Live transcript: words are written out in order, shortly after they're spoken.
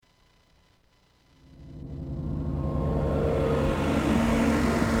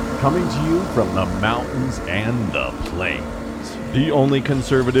coming to you from the mountains and the plains. The only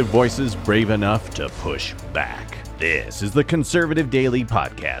conservative voices brave enough to push back. This is the Conservative Daily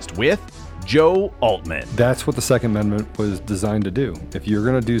Podcast with Joe Altman. That's what the Second Amendment was designed to do. If you're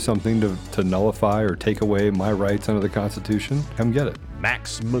going to do something to nullify or take away my rights under the Constitution, come get it.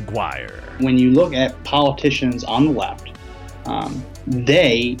 Max McGuire. When you look at politicians on the left,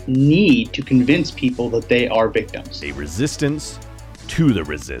 they need to convince people that they are victims. A resistance to the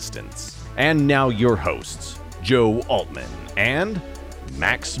resistance. And now your hosts, Joe Altman and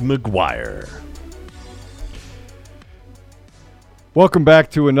Max McGuire. Welcome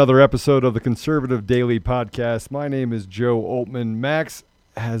back to another episode of the Conservative Daily Podcast. My name is Joe Altman. Max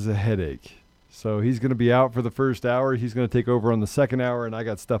has a headache, so he's going to be out for the first hour. He's going to take over on the second hour, and I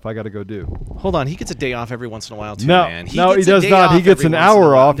got stuff I got to go do. Hold on, he gets a day off every once in a while too, no, man. He does not. He gets an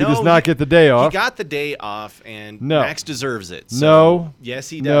hour off. He does not get the day off. He got the day off, and No. Max deserves it. So, No. Yes,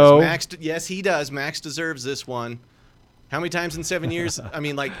 he does. No. Yes, he does. Max deserves this one. How many times in 7 years? I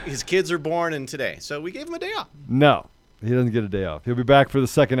mean, like, his kids are born and today. So we gave him a day off. No, he doesn't get a day off. He'll be back for the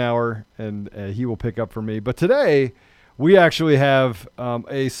second hour, and he will pick up for me. But today, we actually have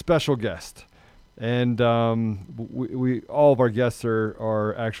a special guest. And we all of our guests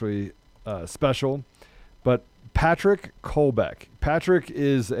are actually special. But Patrick Kolbeck. Patrick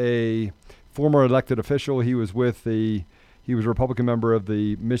is a former elected official. He was a Republican member of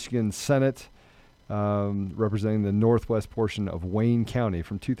the Michigan Senate, representing the northwest portion of Wayne County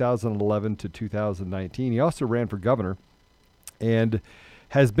from 2011 to 2019. He also ran for governor and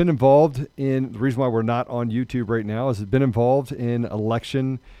has been involved in, the reason why we're not on YouTube right now is he's been involved in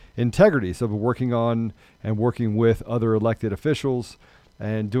election integrity. So been working on and working with other elected officials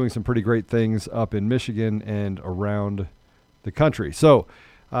and doing some pretty great things up in Michigan and around the country. So,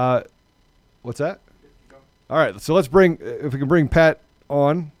 what's that? All right, so let's if we can bring Pat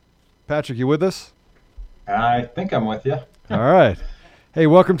on. Patrick, you with us? I think I'm with you. All right. Hey,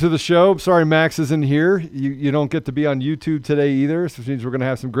 welcome to the show. Sorry Max isn't here. You don't get to be on YouTube today either, so it means we're going to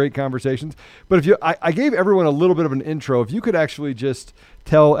have some great conversations. But I gave everyone a little bit of an intro. If you could actually just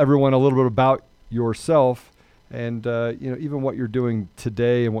tell everyone a little bit about yourself and even what you're doing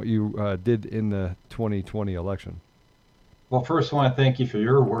today and what you did in the 2020 election. Well, first I want to thank you for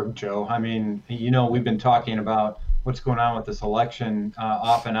your work, Joe. I mean, we've been talking about what's going on with this election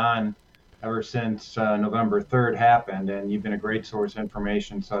off and on ever since November 3rd happened, and you've been a great source of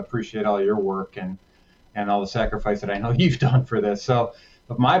information, so I appreciate all your work and all the sacrifice that I know you've done for this. So,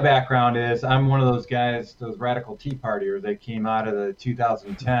 but my background is I'm one of those guys, those radical Tea Partiers that came out of the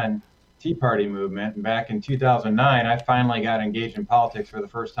 2010 Tea Party movement, and back in 2009, I finally got engaged in politics for the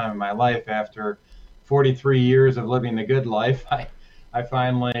first time in my life after 43 years of living the good life. I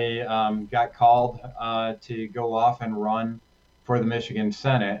finally got called to go off and run for the Michigan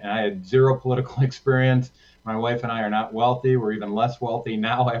Senate, and I had zero political experience. My wife and I are not wealthy. We're even less wealthy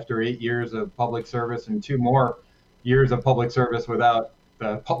now after 8 years of public service and 2 more years of public service without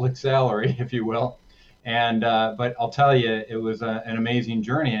the public salary, if you will. And but I'll tell you, it was an amazing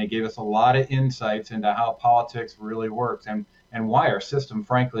journey, and it gave us a lot of insights into how politics really works and why our system,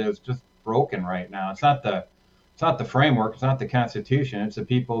 frankly, is just broken right now. It's not the framework, it's not the Constitution, it's the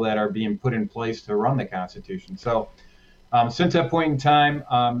people that are being put in place to run the Constitution. So since that point in time,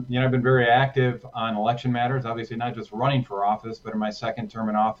 I've been very active on election matters, obviously not just running for office, but in my second term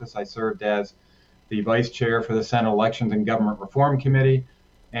in office, I served as the vice chair for the Senate Elections and Government Reform Committee.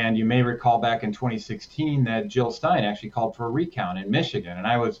 And you may recall back in 2016 that Jill Stein actually called for a recount in Michigan. And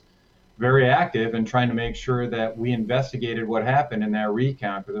I was very active in trying to make sure that we investigated what happened in that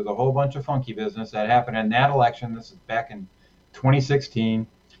recount, because there's a whole bunch of funky business that happened in that election. This is back in 2016.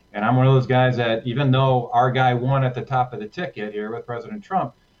 And I'm one of those guys that, even though our guy won at the top of the ticket here with President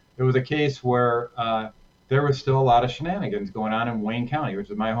Trump, it was a case where there was still a lot of shenanigans going on in Wayne County, which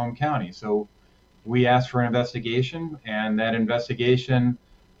is my home county. So we asked for an investigation, and that investigation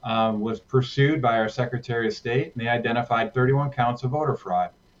was pursued by our Secretary of State, and they identified 31 counts of voter fraud.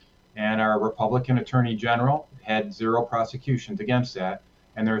 And our Republican Attorney General had 0 prosecutions against that.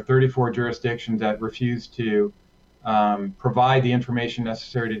 And there are 34 jurisdictions that refused to provide the information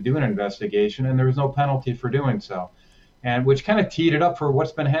necessary to do an investigation, and there was no penalty for doing so. And which kind of teed it up for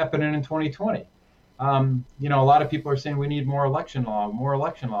what's been happening in 2020. A lot of people are saying we need more election laws.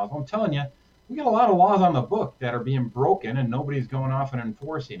 Well, I'm telling you, we got a lot of laws on the book that are being broken, and nobody's going off and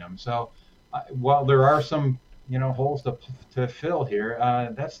enforcing them. So while there are some, holes to fill here,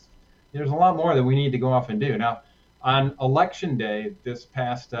 there's a lot more that we need to go off and do. Now, on Election Day this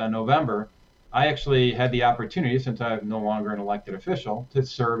past November, I actually had the opportunity, since I'm no longer an elected official, to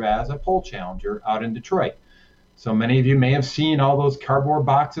serve as a poll challenger out in Detroit. So many of you may have seen all those cardboard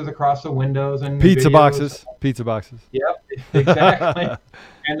boxes across the windows and Pizza videos. boxes. Yep, exactly.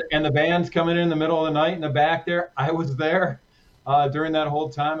 and the band's coming in the middle of the night in the back there. I was there during that whole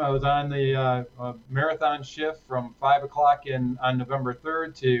time. I was on the marathon shift from 5 o'clock on November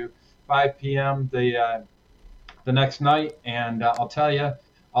 3rd to 5 p.m. the next night. And I'll tell you,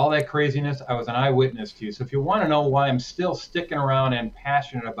 all that craziness, I was an eyewitness to. So if you want to know why I'm still sticking around and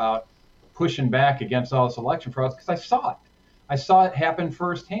passionate about pushing back against all this election fraud, because I saw it. I saw it happen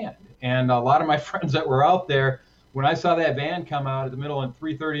firsthand. And a lot of my friends that were out there, when I saw that van come out at the middle at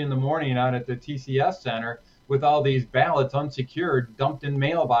 3:30 in the morning out at the TCS Center with all these ballots unsecured, dumped in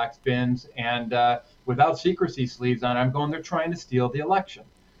mailbox bins and without secrecy sleeves on, I'm going, they're trying to steal the election.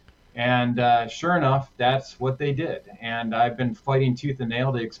 And sure enough, that's what they did. And I've been fighting tooth and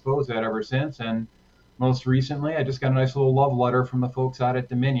nail to expose that ever since. And most recently, I just got a nice little love letter from the folks out at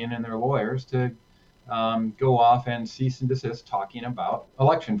Dominion and their lawyers to go off and cease and desist talking about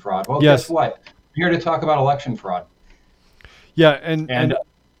election fraud. Well, Yes. Guess what? I'm here to talk about election fraud. Yeah,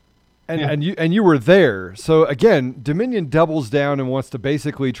 and you were there. So again, Dominion doubles down and wants to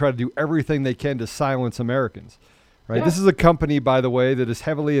basically try to do everything they can to silence Americans. Right. Yeah. This is a company, by the way, that is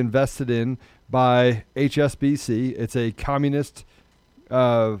heavily invested in by HSBC. It's a communist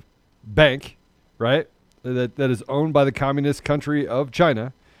bank, right? That is owned by the communist country of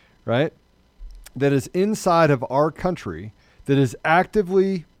China, right? That is inside of our country. That is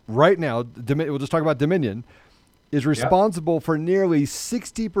actively right now. We'll just talk about Dominion. Is responsible for nearly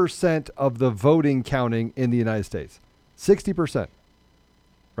 60% of the voting counting in the United States. 60%,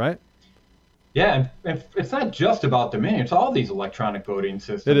 right? Yeah, and it's not just about Dominion. It's all these electronic voting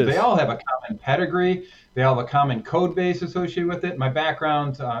systems. It is. They all have a common pedigree. They all have a common code base associated with it. My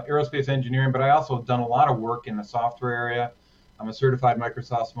background, aerospace engineering, but I also have done a lot of work in the software area. I'm a certified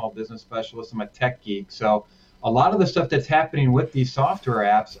Microsoft small business specialist. I'm a tech geek. So a lot of the stuff that's happening with these software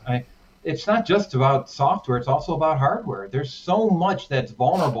apps, it's not just about software. It's also about hardware. There's so much that's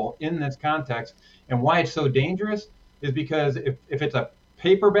vulnerable in this context. And why it's so dangerous is because if it's a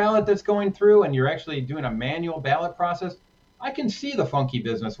paper ballot that's going through and you're actually doing a manual ballot process, I can see the funky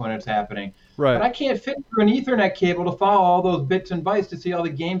business when it's happening. Right. But I can't fit through an Ethernet cable to follow all those bits and bytes to see all the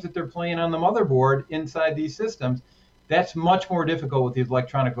games that they're playing on the motherboard inside these systems. That's much more difficult with these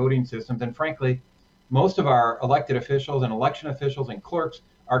electronic voting systems. And frankly, most of our elected officials and election officials and clerks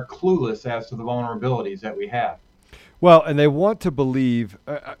are clueless as to the vulnerabilities that we have. Well, and they want to believe,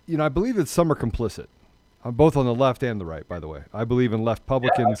 I believe that some are complicit, both on the left and the right, by the way. I believe in left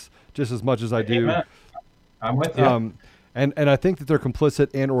Republicans just as much as I do. Amen. I'm with you. And I think that they're complicit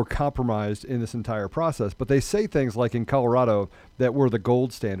and or compromised in this entire process. But they say things like in Colorado that we're the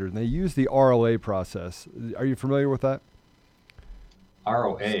gold standard, and they use the RLA process. Are you familiar with that?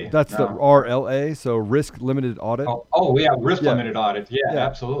 ROA. That's the RLA, so risk limited audit. Oh yeah, risk limited audit. Yeah,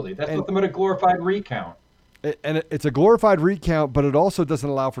 absolutely. That's nothing but a glorified recount. It's a glorified recount, but it also doesn't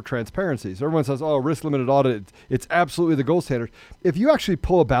allow for transparency. So everyone says, risk limited audit, it's absolutely the gold standard. If you actually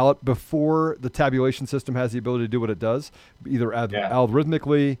pull a ballot before the tabulation system has the ability to do what it does, either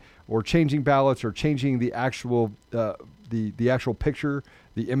algorithmically or changing ballots or changing the actual the actual picture,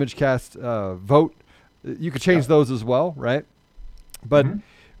 the image cast vote, you could change those as well, right? But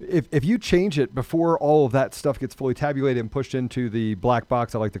if you change it before all of that stuff gets fully tabulated and pushed into the black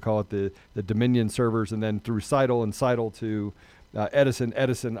box, I like to call it the Dominion servers, and then through Seidel and Seidel to Edison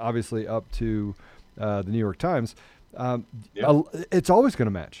obviously up to the New York Times, it's always going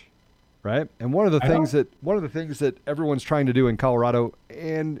to match, right? And one of the things that everyone's trying to do in Colorado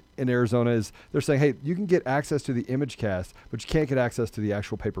and in Arizona is they're saying, hey, you can get access to the image cast, but you can't get access to the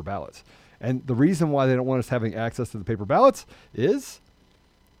actual paper ballots. And the reason why they don't want us having access to the paper ballots is,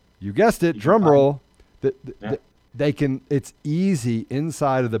 you guessed it, drum roll, they can. It's easy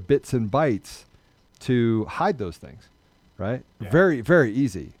inside of the bits and bytes to hide those things, right? Yeah. Very, very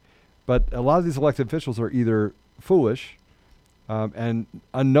easy. But a lot of these elected officials are either foolish and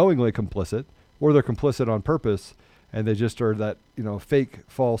unknowingly complicit, or they're complicit on purpose, and they just are that fake,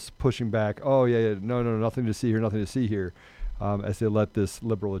 false pushing back. Oh yeah, no, nothing to see here, nothing to see here. As they let this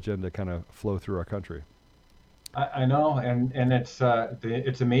liberal agenda kind of flow through our country. I know, and it's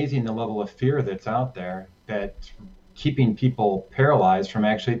amazing the level of fear that's out there that's keeping people paralyzed from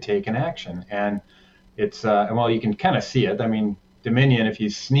actually taking action. And it's you can kind of see it. I mean, Dominion, if you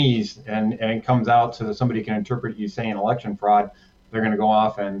sneeze and it comes out so that somebody can interpret you saying election fraud, they're going to go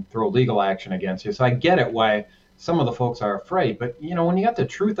off and throw legal action against you. So I get it why some of the folks are afraid. But when you got the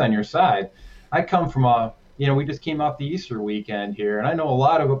truth on your side, I come from we just came off the Easter weekend here, and I know a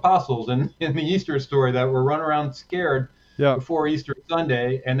lot of apostles in the Easter story that were running around scared before Easter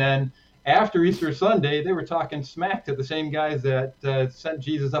Sunday, and then after Easter Sunday, they were talking smack to the same guys that sent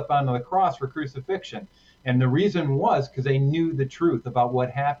Jesus up onto the cross for crucifixion. And the reason was because they knew the truth about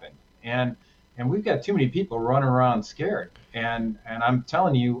what happened. And we've got too many people running around scared. And I'm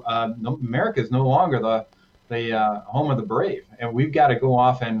telling you, America is no longer the home of the brave. And we've got to go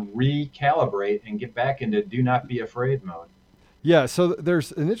off and recalibrate and get back into do not be afraid mode. Yeah, so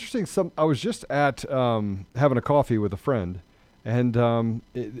there's an interesting. I was just at having a coffee with a friend, and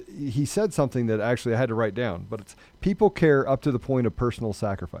he said something that actually I had to write down. But it's people care up to the point of personal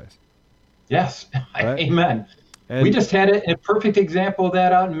sacrifice. Yes, right? Amen. And we just had a perfect example of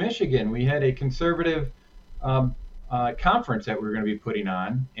that out in Michigan. We had a conservative conference that we were going to be putting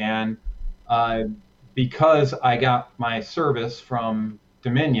on, and because I got my service from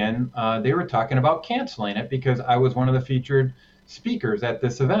Dominion, they were talking about canceling it because I was one of the featured speakers at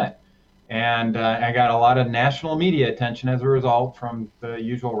this event. And I got a lot of national media attention as a result from the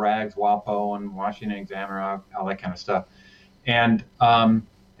usual rags, WAPO and Washington Examiner, all that kind of stuff, and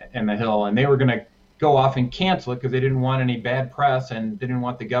the Hill. And they were going to go off and cancel it because they didn't want any bad press and didn't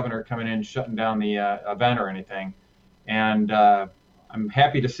want the governor coming in and shutting down the event or anything. And I'm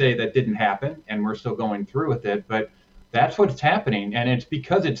happy to say that didn't happen, and we're still going through with it. But that's what's happening, and it's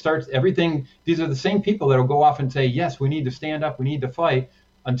because it starts everything. These are the same people that will go off and say, yes, we need to stand up, we need to fight,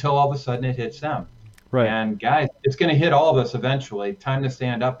 until all of a sudden it hits them. Right. And guys, it's going to hit all of us eventually. Time to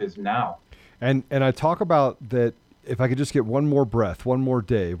stand up is now. And I talk about that. If I could just get one more breath, one more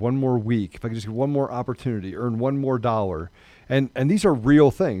day, one more week, if I could just get one more opportunity, earn one more dollar. And these are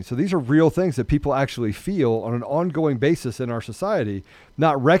real things. So these are real things that people actually feel on an ongoing basis in our society,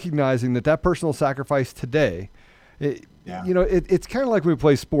 not recognizing that personal sacrifice today, it's kind of like when we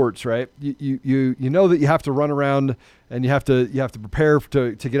play sports, right? You know that you have to run around and you have to prepare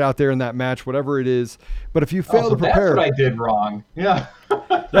to get out there in that match, whatever it is. But if you fail to prepare, that's what I did wrong. Yeah.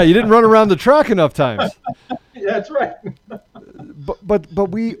 Yeah, you didn't run around the track enough times. Yeah, that's right. But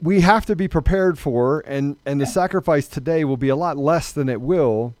we have to be prepared for, and the sacrifice today will be a lot less than it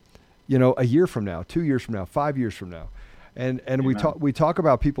will, a year from now, 2 years from now, 5 years from now. And we talk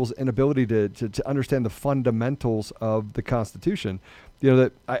about people's inability to understand the fundamentals of the Constitution.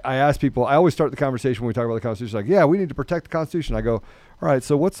 That I ask people, I always start the conversation when we talk about the Constitution, like, yeah, we need to protect the Constitution. I go, all right,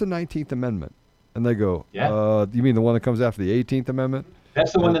 so what's the 19th Amendment? And they go, you mean the one that comes after the 18th Amendment?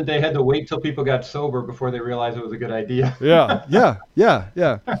 That's the one that they had to wait till people got sober before they realized it was a good idea. Yeah.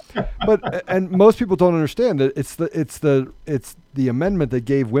 But and most people don't understand that it's the amendment that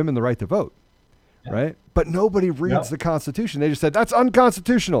gave women the right to vote, right? But nobody reads the Constitution. They just said that's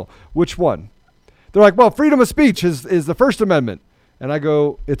unconstitutional. Which one? They're like, well, freedom of speech is the First Amendment, and I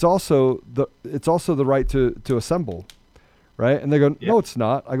go, it's also the right to assemble, right? And they go, no, it's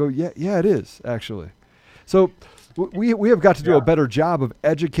not. I go, yeah, it is actually. So. We have got to do a better job of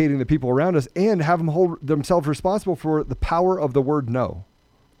educating the people around us and have them hold themselves responsible for the power of the word no.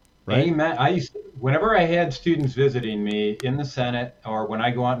 Right? Amen. Whenever I had students visiting me in the Senate or when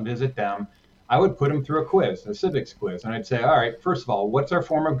I go out and visit them, I would put them through a quiz, a civics quiz. And I'd say, all right, first of all, what's our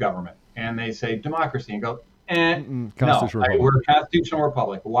form of government? And they say democracy and go, no, we're a constitutional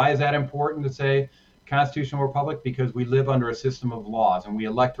republic. Why is that important to say constitutional republic? Because we live under a system of laws and we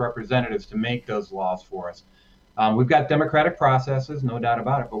elect representatives to make those laws for us. We've got democratic processes, no doubt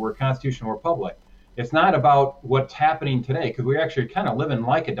about it, but we're a constitutional republic. It's not about what's happening today, because we're actually kind of living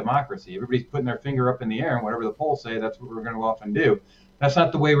like a democracy. Everybody's putting their finger up in the air, and whatever the polls say, that's what we're going to go off and do. That's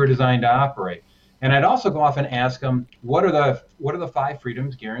not the way we're designed to operate. And I'd also go off and ask them, what are the 5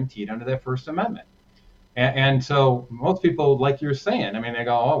 freedoms guaranteed under that First Amendment? And so most people, like you're saying, I mean, they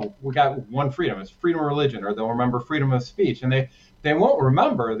go, oh, we got one freedom. It's freedom of religion, or they'll remember freedom of speech. And they won't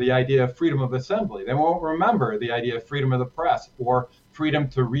remember the idea of freedom of assembly. They won't remember the idea of freedom of the press or freedom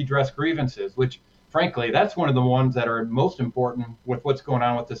to redress grievances, which, frankly, that's one of the ones that are most important with what's going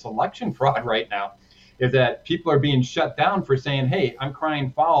on with this election fraud right now, is that people are being shut down for saying, hey, I'm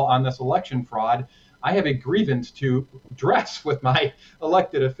crying foul on this election fraud. I have a grievance to address with my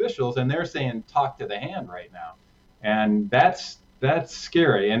elected officials, and they're saying talk to the hand right now. And that's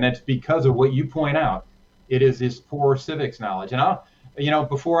scary, and that's because of what you point out. It is this poor civics knowledge. And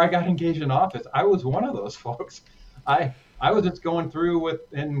before I got engaged in office, I was one of those folks. I was just going through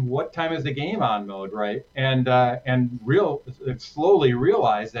in what time is the game on mode, right? And slowly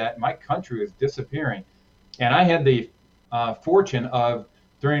realized that my country was disappearing. And I had the fortune of,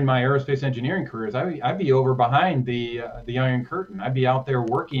 during my aerospace engineering careers, I'd be over behind the Iron Curtain. I'd be out there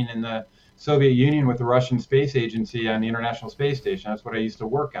working in the Soviet Union with the Russian Space Agency on the International Space Station. That's what I used to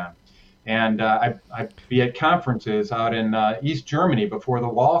work on. And I'd be at conferences out in East Germany before the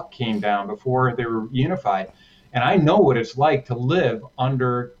wall came down, before they were unified. And I know what it's like to live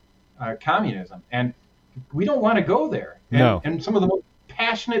under communism, and we don't want to go there. And, No. and some of the most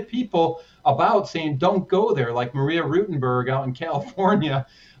passionate people about saying don't go there, like Maria Rutenberg out in California,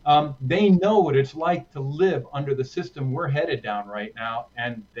 they know what it's like to live under the system we're headed down right now,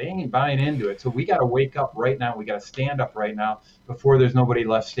 and they ain't buying into it. So we got to wake up right now. We got to stand up right now before there's nobody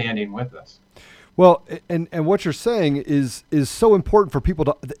left standing with us. Well, and what you're saying is so important for people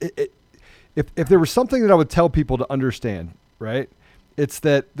to. If there was something that I would tell people to understand, right, it's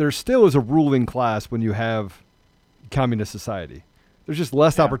that there still is a ruling class when you have communist society. There's just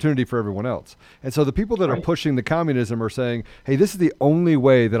less opportunity for everyone else. And so the people that are pushing the communism are saying, hey, this is the only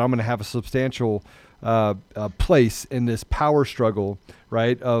way that I'm going to have a substantial place in this power struggle,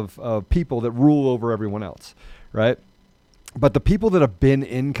 right, of people that rule over everyone else, right? But the people that have been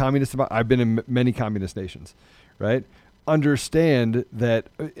in communist, I've been in many communist nations, right, understand that,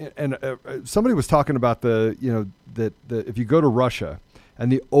 and somebody was talking about that if you go to Russia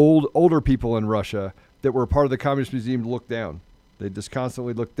and the older people in Russia that were part of the Communist Museum look down. They just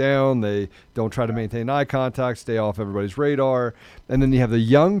constantly look down. They don't try to maintain eye contact, stay off everybody's radar. And then you have the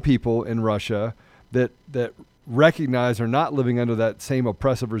young people in Russia that recognize are not living under that same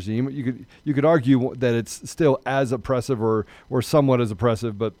oppressive regime. You could argue that it's still as oppressive or somewhat as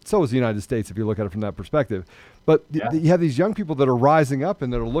oppressive, but so is the United States if you look at it from that perspective. But you have these young people that are rising up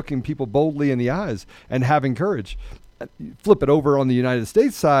and that are looking people boldly in the eyes and having courage. Flip it over on the United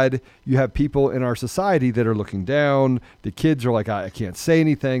States side, you have people in our society that are looking down. The kids are like, I can't say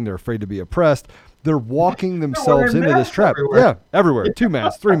anything. They're afraid to be oppressed. They're walking themselves into this trap. Everywhere. Yeah, everywhere. 2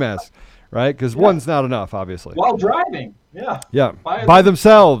 masks, 3 masks, right? Because one's not enough, obviously. While driving, Yeah, by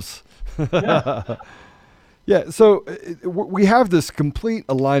themselves. Yeah. Yeah, so we have this complete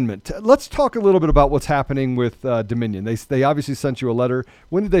alignment. Let's talk a little bit about what's happening with Dominion. They obviously sent you a letter.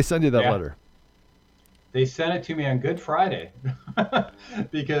 When did they send you that letter? They sent it to me on Good Friday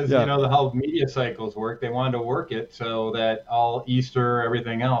because, you know, how media cycles work. They wanted to work it so that all Easter,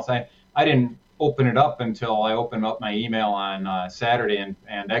 everything else. I didn't open it up until I opened up my email on Saturday and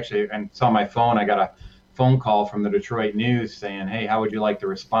saw my phone. I got a phone call from the Detroit News saying, hey, how would you like to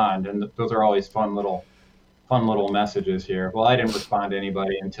respond? And those are always fun little messages here. Well, I didn't respond to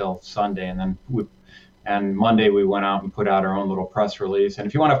anybody until Sunday, and then and Monday we went out and put out our own little press release. And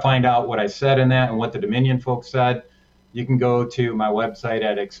if you want to find out what I said in that and what the Dominion folks said, you can go to my website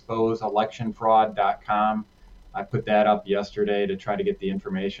at exposeelectionfraud.com. I put that up yesterday to try to get the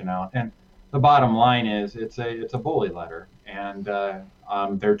information out. And the bottom line is it's a bully letter, and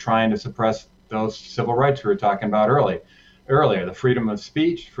they're trying to suppress those civil rights we were talking about earlier, the freedom of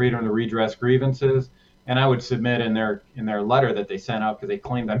speech, freedom to redress grievances. And I would submit in their letter that they sent out, because they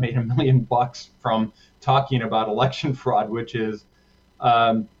claimed I made $1 million from talking about election fraud, which is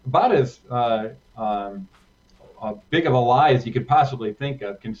about as big of a lie as you could possibly think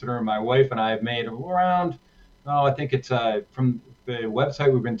of, considering my wife and I have made around, I think it's from the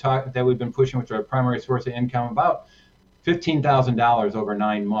website we've been pushing, which is our primary source of income, about $15,000 over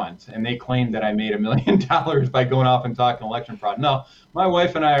 9 months, and they claim that I made $1 million by going off and talking election fraud. No, my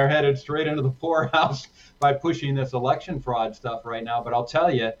wife and I are headed straight into the poorhouse by pushing this election fraud stuff right now. But I'll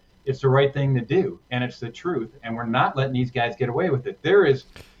tell you, it's the right thing to do, and it's the truth, and we're not letting these guys get away with it.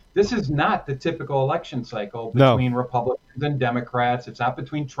 This is not the typical election cycle between Republicans and Democrats. It's not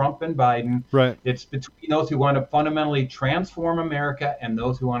between Trump and Biden. Right. It's between those who want to fundamentally transform America and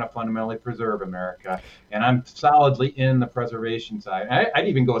those who want to fundamentally preserve America. And I'm solidly in the preservation side. I'd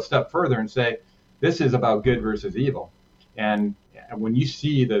even go a step further and say this is about good versus evil. And when you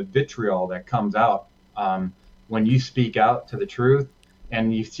see the vitriol that comes out when you speak out to the truth,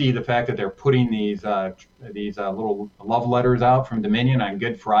 and you see the fact that they're putting these little love letters out from Dominion on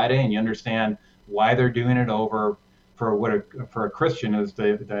Good Friday, and you understand why they're doing it over for a Christian is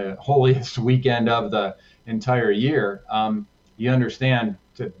the holiest weekend of the entire year. You understand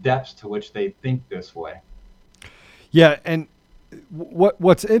the depths to which they think this way. Yeah, and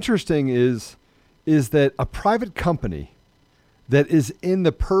what's interesting is that a private company that is in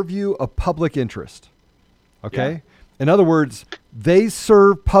the purview of public interest, okay? Yeah. In other words, they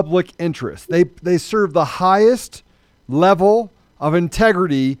serve public interest. They serve the highest level of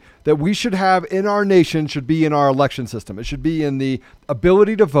integrity that we should have in our nation, should be in our election system. It should be in the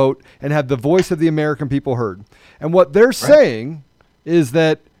ability to vote and have the voice of the American people heard. And what they're saying is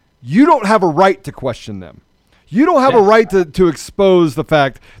that you don't have a right to question them. You don't have a right to expose the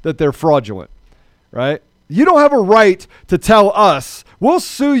fact that they're fraudulent, right? You don't have a right to tell us, we'll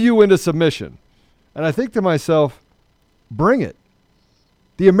sue you into submission. And I think to myself, bring it.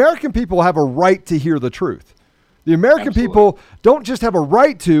 The American people have a right to hear the truth. The American people don't just have a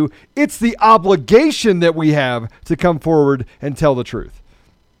right to, it's the obligation that we have to come forward and tell the truth.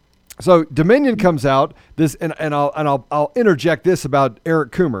 So Dominion comes out and I'll interject this about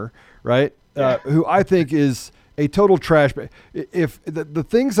Eric Coomer, right? Who I think is a total trash. If the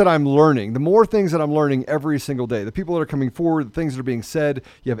things that I'm learning, the more things that I'm learning every single day, the people that are coming forward, the things that are being said,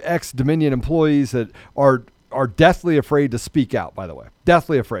 you have ex-Dominion employees that are deathly afraid to speak out, by the way,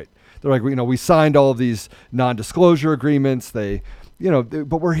 deathly afraid. They're like, we signed all of these non-disclosure agreements. But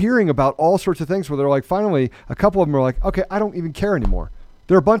we're hearing about all sorts of things where they're like, finally, a couple of them are like, okay, I don't even care anymore.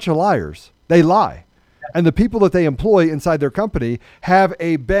 They're a bunch of liars. They lie. And the people that they employ inside their company have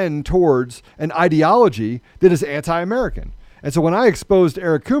a bend towards an ideology that is anti-American. And so when I exposed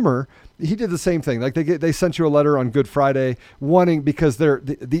Eric Coomer, he did the same thing. Like they sent you a letter on Good Friday because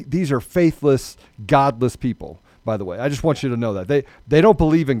these are faithless, godless people. By the way, I just want you to know that they don't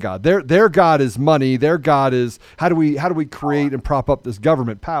believe in God. Their God is money. Their God is how do we create and prop up this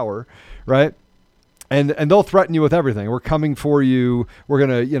government power, right? And they'll threaten you with everything. We're coming for you. We're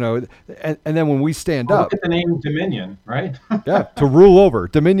gonna, and then when we stand up, look at the name Dominion, right? Yeah, to rule over.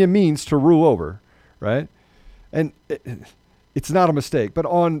 Dominion means to rule over, right? And it's not a mistake. But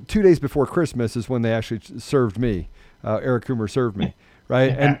on 2 days before Christmas is when they actually served me. Eric Coomer served me,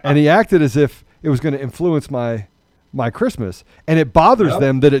 right? And he acted as if it was going to influence my Christmas, and it bothers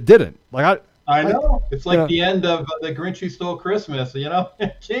them that it didn't. Like I know. It's like the end of The Grinch Who Stole Christmas.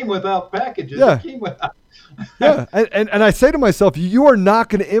 It came without packages. Yeah. It came without. Yeah. And I say to myself, you are not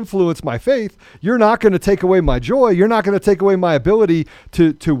going to influence my faith. You're not going to take away my joy. You're not going to take away my ability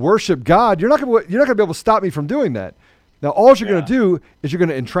to worship God. You're not going to be able to stop me from doing that. Now, all you're going to do is you're going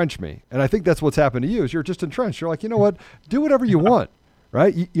to entrench me. And I think that's what's happened to you is you're just entrenched. You're like, you know what? Do whatever you want,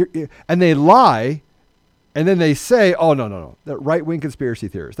 right? And they lie. And then they say, "Oh no, that right-wing conspiracy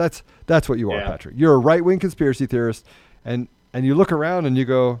theorist. That's what you are, Patrick. You're a right-wing conspiracy theorist." And you look around and you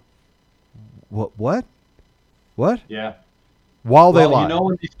go, "What? Yeah. While they lie.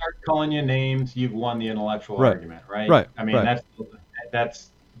 When they start calling you names, you've won the intellectual argument, right? Right. I mean, that's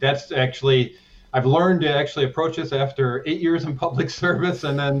actually. I've learned to actually approach this after 8 years in public service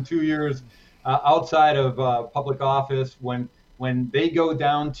and then 2 years outside of public office. When they go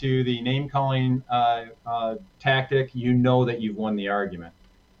down to the name-calling tactic, you know that you've won the argument.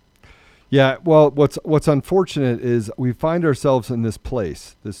 Yeah, well, what's unfortunate is we find ourselves in this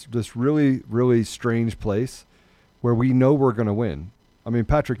place, this really, really strange place where we know we're going to win. I mean,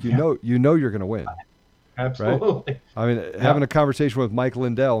 Patrick, you know you're going to win. Absolutely. Right? I mean, having a conversation with Mike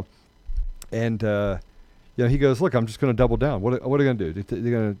Lindell, and he goes, "Look, I'm just going to double down. What are you going to do? I'm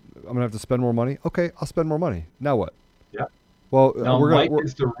going to have to spend more money? Okay, I'll spend more money. Now what?" Yeah. Well, Mike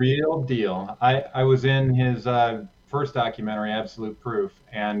is the real deal. I was in his first documentary, Absolute Proof,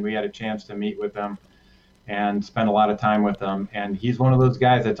 and we had a chance to meet with him and spend a lot of time with him. And he's one of those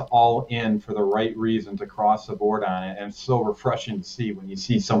guys that's all in for the right reasons across the board on it. And it's so refreshing to see when you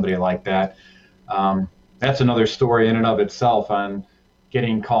see somebody like that. That's another story in and of itself on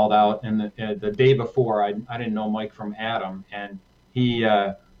getting called out. And the day before, I didn't know Mike from Adam, and he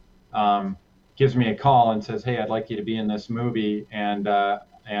gives me a call and says, "Hey, I'd like you to be in this movie and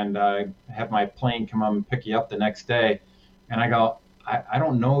have my plane come up and pick you up the next day." And I go, I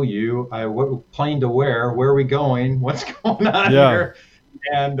don't know you. What plane to where? Where are we going? What's going on here?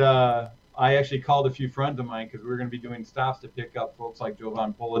 And I actually called a few friends of mine because we were going to be doing stops to pick up folks like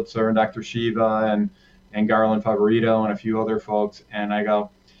Jovan Pulitzer and Dr. Shiva and Garland Favorito and a few other folks. And I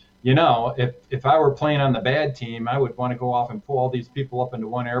go, if I were playing on the bad team, I would want to go off and pull all these people up into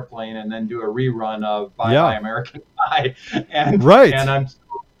one airplane and then do a rerun of Bye Bye American Pie.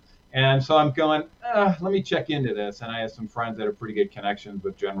 And so I'm going, let me check into this. And I have some friends that have pretty good connections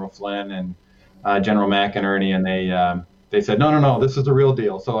with General Flynn and General McInerney, and they said, no, this is the real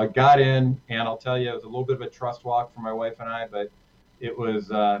deal. So I got in, and I'll tell you, it was a little bit of a trust walk for my wife and I, but it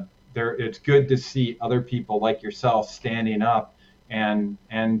was it's good to see other people like yourself standing up and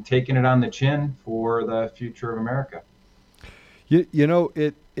taking it on the chin for the future of America.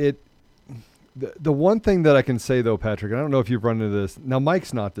 The one thing that I can say though, Patrick, I don't know if you've run into this. Now,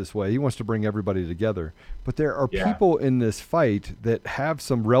 Mike's not this way. He wants to bring everybody together, but there are people in this fight that have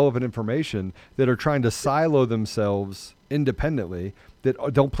some relevant information that are trying to silo themselves independently that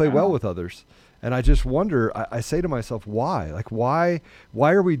don't play well with others. And I just wonder, I say to myself, why? Like, why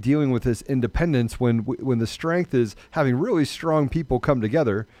are we dealing with this independence when the strength is having really strong people come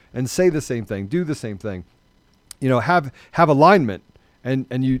together and say the same thing, do the same thing, have alignment. And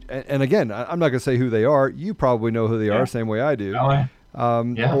again, I'm not going to say who they are. You probably know who they are, same way I do.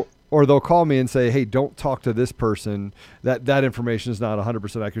 Or they'll call me and say, "Hey, don't talk to this person. That information is not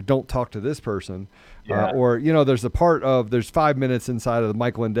 100% accurate. Don't talk to this person." There's 5 minutes inside of the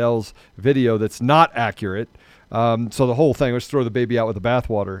Mike Lindell's video that's not accurate. So the whole thing was throw the baby out with the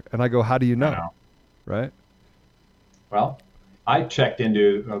bathwater. And I go, how do you know? know. Right? Well, I checked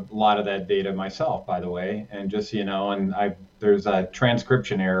into a lot of that data myself, by the way, and just so you know, and there's a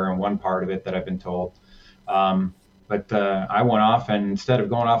transcription error in one part of it that I've been told. But I went off, and instead of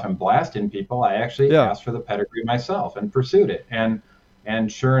going off and blasting people, I actually asked for the pedigree myself and pursued it.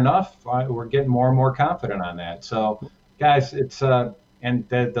 And sure enough, we're getting more and more confident on that. So, guys, it's and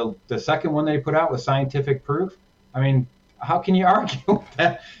the second one they put out was scientific proof. I mean, how can you argue with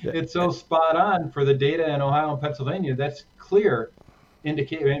that? It's so spot on for the data in Ohio and Pennsylvania. That's clear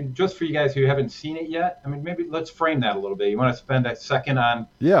indicator. I mean, just for you guys who haven't seen it yet, I mean, maybe let's frame that a little bit. You want to spend a second on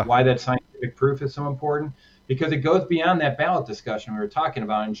why that scientific proof is so important? Because it goes beyond that ballot discussion we were talking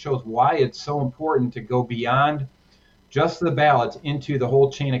about and shows why it's so important to go beyond just the ballots into the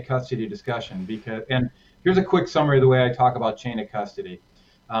whole chain of custody discussion. And here's a quick summary of the way I talk about chain of custody.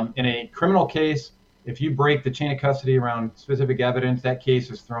 In a criminal case, if you break the chain of custody around specific evidence, that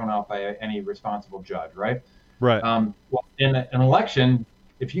case is thrown out by any responsible judge, right? Right. Well, in an election,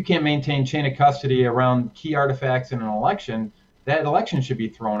 if you can't maintain chain of custody around key artifacts in an election, that election should be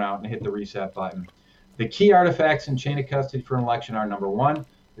thrown out and hit the reset button. The key artifacts in chain of custody for an election are, number one,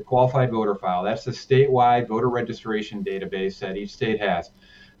 the qualified voter file. That's the statewide voter registration database that each state has.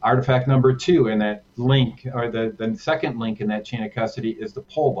 Artifact number two in that link, or the second link in that chain of custody, is the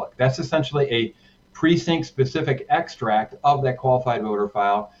poll book. That's essentially a precinct-specific extract of that qualified voter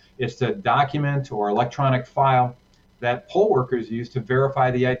file. It's the document or electronic file that poll workers use to verify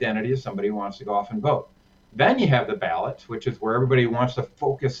the identity of somebody who wants to go off and vote. Then you have the ballot, which is where everybody wants to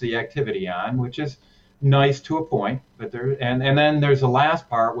focus the activity on, which is nice to a point, but and then there's the last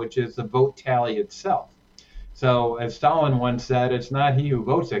part, which is the vote tally itself. So as Stalin once said, it's not he who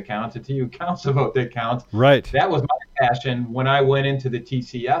votes that counts, it's he who counts the vote that counts. Right. That was my passion when I went into the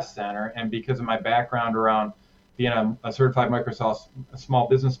TCS Center, and because of my background around being a certified Microsoft small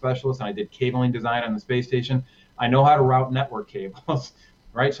business specialist, and I did cabling design on the space station, I know how to route network cables,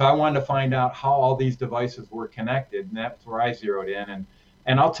 right? So I wanted to find out how all these devices were connected, and that's where I zeroed in.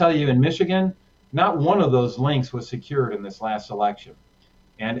 And I'll tell you, in Michigan, not one of those links was secured in this last election.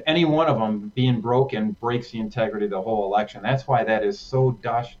 And any one of them being broken breaks the integrity of the whole election. That's why that is so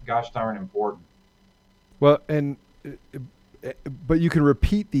gosh darn important. Well, but you can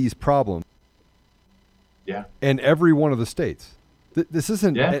repeat these problems in every one of the states. This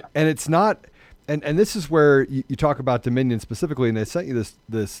isn't, and it's not, and this is where you talk about Dominion specifically, and they sent you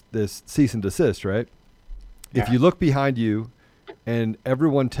this cease and desist, right? Yeah. If you look behind you, and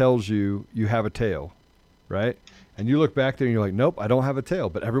everyone tells you you have a tail, right? And you look back there and you're like, nope, I don't have a tail.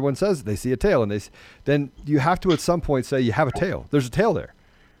 But everyone says they see a tail, and then you have to at some point say you have a tail. There's a tail there,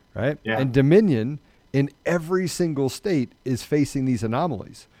 right? Yeah. And Dominion in every single state is facing these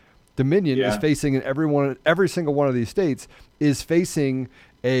anomalies. Dominion is facing in every single one of these states is facing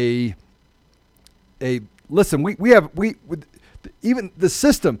a listen. We even the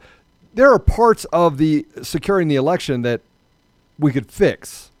system. There are parts of the securing the election that we could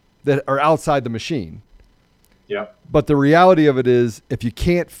fix that are outside the machine. Yeah. But the reality of it is, if you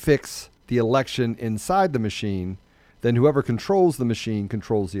can't fix the election inside the machine, then whoever controls the machine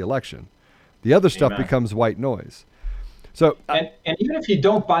controls the election. The other stuff becomes white noise. So, and even if you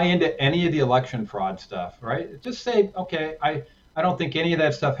don't buy into any of the election fraud stuff, right? Just say, okay, I don't think any of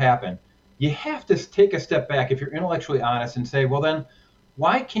that stuff happened. You have to take a step back if you're intellectually honest and say, well, then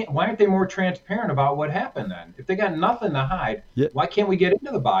why aren't they more transparent about what happened then? If they got nothing to hide, why can't we get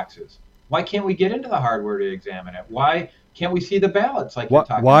into the boxes? Why can't we get into the hardware to examine it? Why can't we see the ballots like you're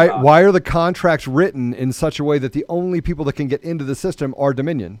talking about? Why are the contracts written in such a way that the only people that can get into the system are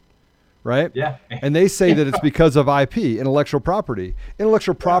Dominion, right? Yeah. And they say that it's because of IP, intellectual property.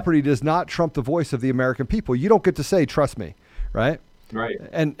 Intellectual property does not trump the voice of the American people. You don't get to say, trust me, right? Right.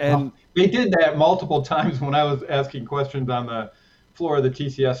 And they did that multiple times when I was asking questions on the floor of the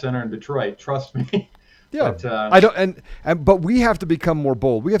TCS Center in Detroit. Trust me. Yeah, but but we have to become more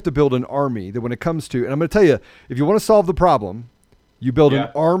bold. We have to build an army that when it comes to, and I'm going to tell you, if you want to solve the problem, you build an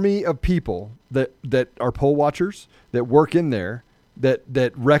army of people that are poll watchers, that work in there,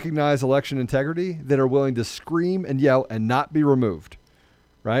 that recognize election integrity, that are willing to scream and yell and not be removed,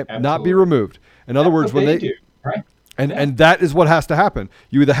 right? Absolutely. Not be removed. In other words, when they do, right? And that is what has to happen.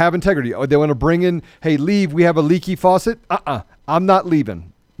 You either have integrity, or they want to bring in, hey, leave, we have a leaky faucet. I'm not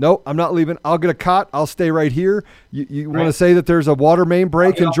leaving. No, I'm not leaving. I'll get a cot. I'll stay right here. You want to say that there's a water main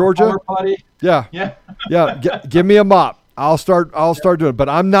break in Georgia? Yeah. Give me a mop. I'll start doing it, but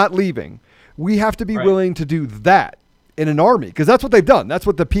I'm not leaving. We have to be willing to do that in an army, because that's what they've done. That's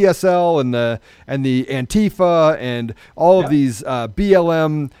what the PSL and the Antifa and all of these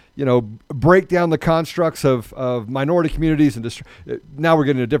BLM, break down the constructs of minority communities and now we're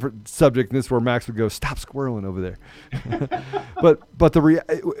getting a different subject, and this is where Max would go, stop squirreling over there. but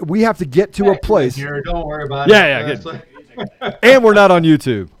we have to get to a place. Here, don't worry about it. And we're not on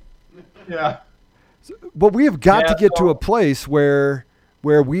YouTube. Yeah. But we have got to get to a place where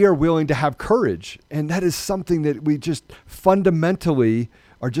we are willing to have courage. And that is something that we just fundamentally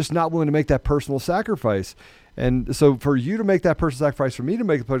are just not willing to make that personal sacrifice. And so for you to make that personal sacrifice, for me to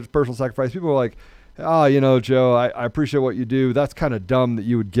make a personal sacrifice, people are like, oh, Joe, I appreciate what you do. That's kind of dumb that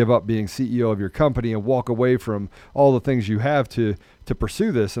you would give up being CEO of your company and walk away from all the things you have to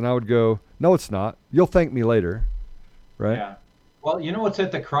pursue this. And I would go, no, it's not. You'll thank me later. Right? Yeah. Well, what's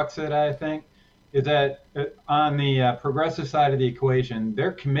at the crux of it, I think, is that on the progressive side of the equation,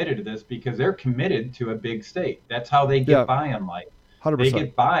 they're committed to this because they're committed to a big state. That's how they get by in life. 100%. They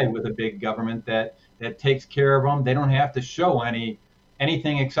get by with a big government that takes care of them. They don't have to show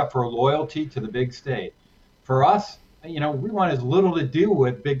anything except for loyalty to the big state. For us, we want as little to do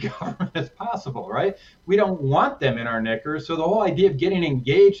with big government as possible, right? We don't want them in our knickers. So the whole idea of getting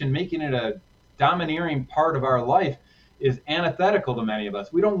engaged and making it a domineering part of our life is antithetical to many of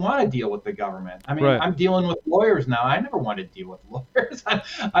us. We don't want to deal with the government. I mean, right. I'm dealing with lawyers now. I never want to deal with lawyers.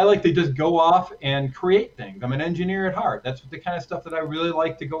 I like to just go off and create things. I'm an engineer at heart. That's the kind of stuff that I really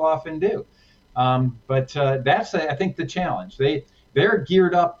like to go off and do. But that's, I think, the challenge. They're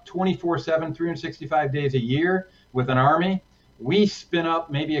geared up 24/7, 365 days a year with an army. We spin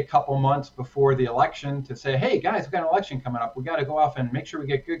up maybe a couple months before the election to say, hey, guys, we've got an election coming up. We got to go off and make sure we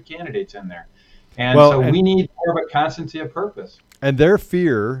get good candidates in there. And we need more of a constancy of purpose. And their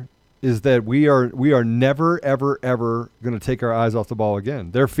fear is that we are never, ever, ever going to take our eyes off the ball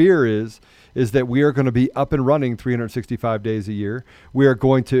again. Their fear is that we are going to be up and running 365 days a year. We are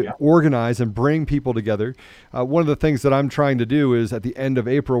going to organize and bring people together. One of the things that I'm trying to do is at the end of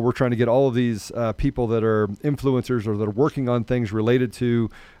April, we're trying to get all of these people that are influencers or that are working on things related to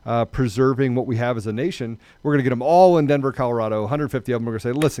preserving what we have as a nation. We're going to get them all in Denver, Colorado, 150 of them. We're going to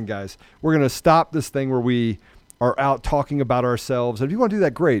say, listen, guys, we're going to stop this thing where we are out talking about ourselves. And if you want to do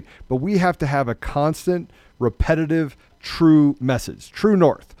that, great. But we have to have a constant, repetitive, true message, true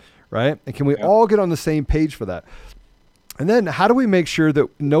north, right? And can we all get on the same page for that? And then how do we make sure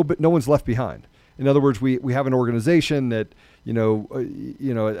that no one's left behind? In other words, we have an organization that, we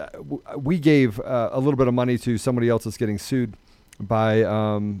gave a little bit of money to somebody else that's getting sued by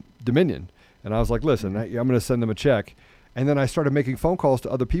Dominion. And I was like, listen, I'm going to send them a check. And then I started making phone calls to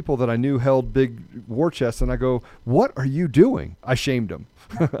other people that I knew held big war chests. And I go, what are you doing? I shamed them.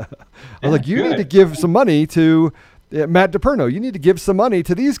 I was like, you need to give some money to Matt DePerno. You need to give some money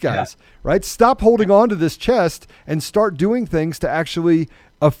to these guys, right? Stop holding on to this chest and start doing things to actually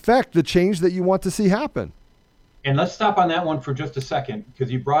affect the change that you want to see happen. And let's stop on that one for just a second,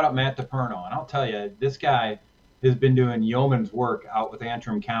 because you brought up Matt DePerno. And I'll tell you, this guy has been doing yeoman's work out with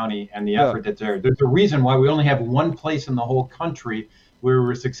Antrim County and the effort that's there. There's a reason why we only have one place in the whole country where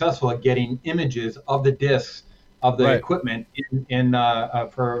we're successful at getting images of the discs of the equipment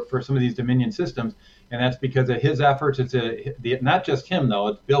for some of these Dominion systems, and that's because of his efforts. It's not just him, though.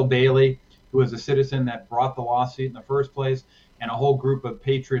 It's Bill Bailey, who was a citizen that brought the lawsuit in the first place, and a whole group of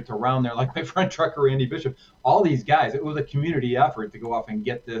patriots around there, like my friend Trucker Randy Bishop. All these guys, it was a community effort to go off and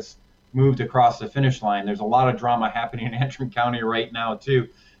get this moved across the finish line. There's a lot of drama happening in Antrim County right now, too,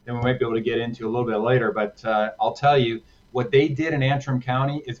 that we might be able to get into a little bit later. But I'll tell you, what they did in Antrim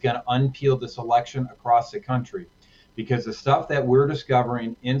County is going to unpeel this election across the country, because the stuff that we're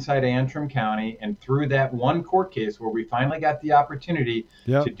discovering inside Antrim County and through that one court case where we finally got the opportunity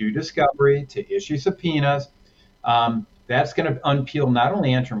to do discovery, to issue subpoenas, that's going to unpeel not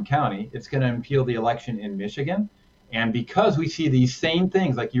only Antrim County, it's going to unpeel the election in Michigan. And because we see these same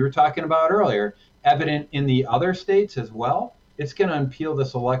things, like you were talking about earlier, evident in the other states as well, it's going to unpeel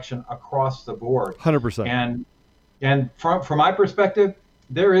this election across the board. 100%. And from my perspective,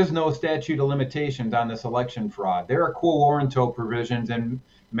 there is no statute of limitations on this election fraud. There are quo warranto provisions in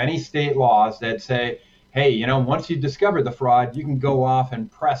many state laws that say, hey, once you discover the fraud, you can go off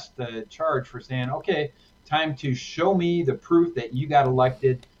and press the charge for saying, okay, time to show me the proof that you got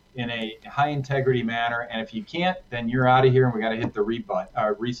elected in a high integrity manner, and if you can't, then you're out of here, and we got to hit the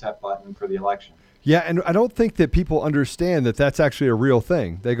reset button for the election. Yeah, and I don't think that people understand that that's actually a real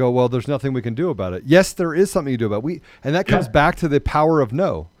thing. They go, well, there's nothing we can do about it. Yes, there is something to do about it. And that comes back to the power of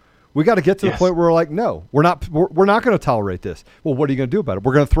no. We got to get to the point where we're like, no, we're not going to tolerate this. Well, what are you going to do about it?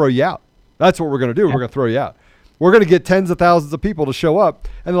 We're going to throw you out. That's what we're going to do. We're going to throw you out. We're going to get tens of thousands of people to show up,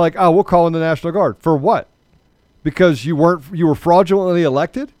 and they're like, oh, we'll call in the National Guard. For what? because you were fraudulently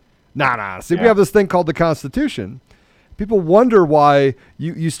elected? Nah. See, we have this thing called the Constitution. People wonder why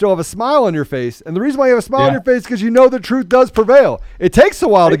you still have a smile on your face. And the reason why you have a smile on your face is because you know the truth does prevail. It takes a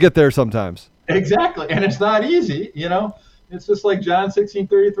while to get there sometimes. Exactly. And it's not easy, you know. It's just like John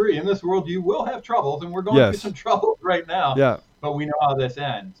 16:33. In this world, you will have troubles, and we're going through some trouble right now. Yeah. But we know how this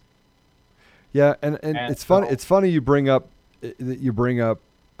ends. Yeah, and it's funny. It's funny you bring up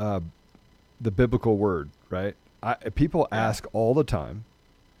the biblical word, right? People ask all the time,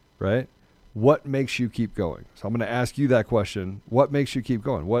 right? What makes you keep going? So I'm going to ask you that question. What makes you keep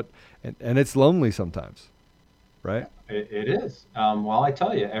going? And it's lonely sometimes, right? It is. Well, I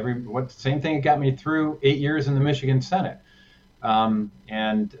tell you, same thing that got me through 8 years in the Michigan Senate,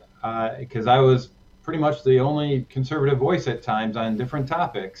 and because I was pretty much the only conservative voice at times on different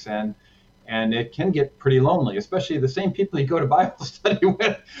topics, and it can get pretty lonely, especially the same people you go to Bible study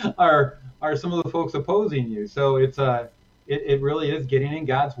with are some of the folks opposing you. So it really is getting in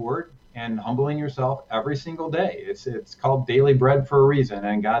God's Word and humbling yourself every single day. It's called daily bread for a reason,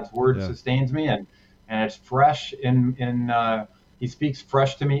 and God's Word sustains me, and it's fresh He speaks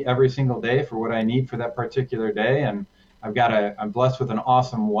fresh to me every single day for what I need for that particular day. And I'm blessed with an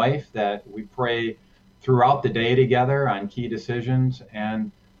awesome wife that we pray throughout the day together on key decisions,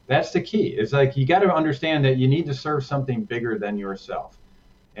 and that's the key. It's like you got to understand that you need to serve something bigger than yourself.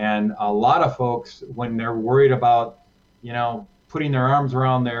 And a lot of folks, when they're worried about, putting their arms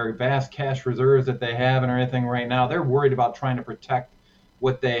around their vast cash reserves that they have and everything right now, they're worried about trying to protect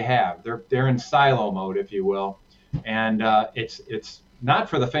what they have. They're in silo mode, if you will. And it's not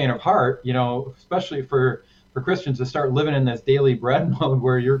for the faint of heart, especially for Christians to start living in this daily bread mode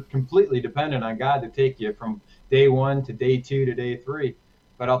where you're completely dependent on God to take you from day 1 to day 2 to day 3.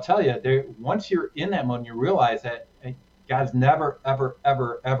 But I'll tell you, once you're in that mode and you realize that God's never, ever,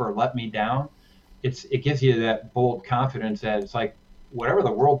 ever, ever let me down, it gives you that bold confidence that it's like whatever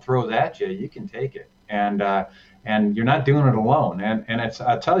the world throws at you, you can take it, and you're not doing it alone. And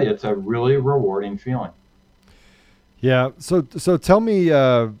I'll tell you, it's a really rewarding feeling. Yeah. So tell me,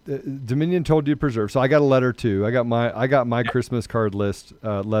 Dominion told you to preserve. So I got a letter too. I got my Christmas card list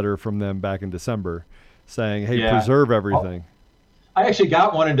letter from them back in December, saying, "Hey, preserve everything." I actually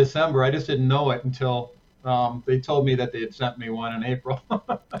got one in December. I just didn't know it until they told me that they had sent me one in April.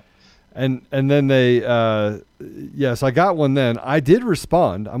 And then so I got one then. I did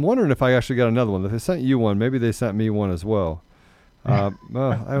respond. I'm wondering if I actually got another one. If they sent you one, maybe they sent me one as well. Well,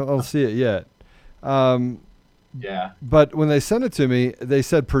 I don't see it yet. Yeah. But when they sent it to me, they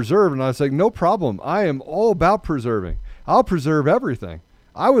said preserve, and I was like, no problem. I am all about preserving. I'll preserve everything.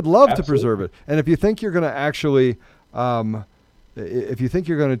 I would love to preserve it. And if you think you're going to actually, if you think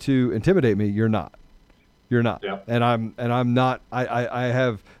you're going to intimidate me, you're not. You're not. Yeah. And I'm not. I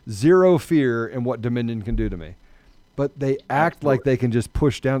have zero fear in what Dominion can do to me. But they act like they can just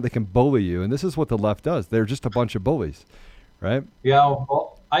push down. They can bully you, and this is what the left does. They're just a bunch of bullies, right? Yeah.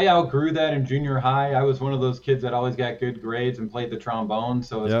 Well, I outgrew that in junior high. I was one of those kids that always got good grades and played the trombone,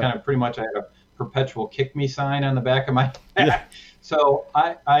 so it's kind of pretty much I had a perpetual kick me sign on the back of my back. Yeah. So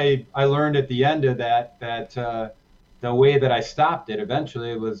I learned at the end of that the way that I stopped it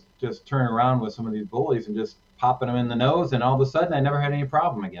eventually was just turning around with some of these bullies and just popping them in the nose, and all of a sudden I never had any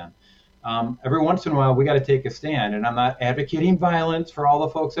problem again. Every once in a while we got to take a stand, and I'm not advocating violence for all the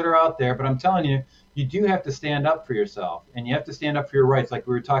folks that are out there, but I'm telling you, you do have to stand up for yourself, and you have to stand up for your rights, like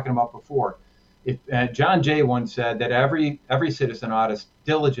we were talking about before. John Jay once said that every citizen ought to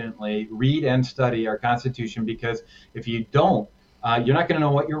diligently read and study our Constitution, because if you don't, you're not going to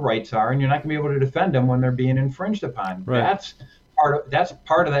know what your rights are, and you're not going to be able to defend them when they're being infringed upon. Right. That's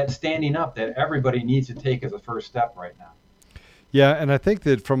part of that standing up that everybody needs to take as a first step right now. Yeah, and I think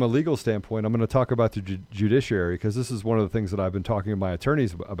that from a legal standpoint, I'm going to talk about the judiciary, because this is one of the things that I've been talking to my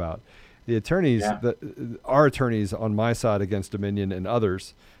attorneys about. The attorneys, our attorneys on my side against Dominion and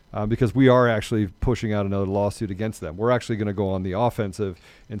others, because we are actually pushing out another lawsuit against them. We're actually going to go on the offensive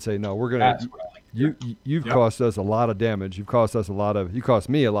and say, no, we're going to. You've cost us a lot of damage. You cost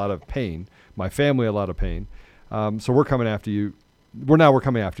me a lot of pain, my family a lot of pain. So we're coming after you. We're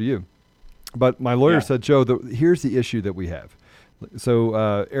coming after you. But my lawyer said, Joe, here's the issue that we have. So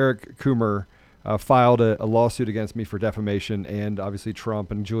Eric Coomer filed a lawsuit against me for defamation, and obviously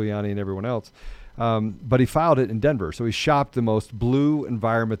Trump and Giuliani and everyone else. But he filed it in Denver. So he shopped the most blue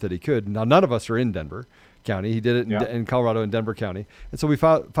environment that he could. Now, none of us are in Denver County. He did it in Colorado and Denver County. And so we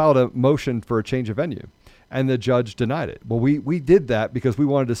filed a motion for a change of venue, and the judge denied it. Well, we did that because we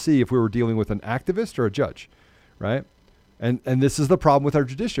wanted to see if we were dealing with an activist or a judge, right? And this is the problem with our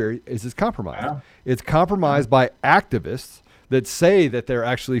judiciary, is it's compromised. Yeah. It's compromised by activists that say that they're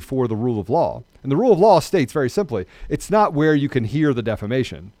actually for the rule of law. And the rule of law states very simply, it's not where you can hear the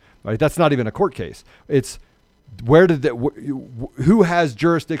defamation, right? That's not even a court case. It's where did who has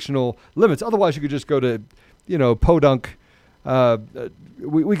jurisdictional limits? Otherwise, you could just go to, podunk.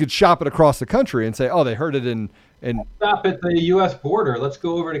 We could shop it across the country and say, oh, they heard it in. Stop at the U.S. border. Let's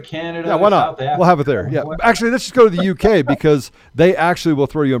go over to Canada. Yeah, why not? South Africa. We'll have it there. Yeah, actually, let's just go to the UK because they actually will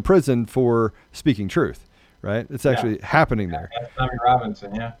throw you in prison for speaking truth, right? It's actually happening there. That's Tommy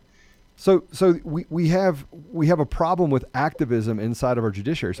Robinson, yeah. So we have a problem with activism inside of our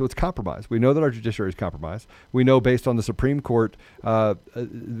judiciary. So it's compromised. We know that our judiciary is compromised. We know based on the Supreme Court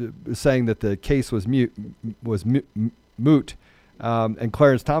saying that the case was moot, and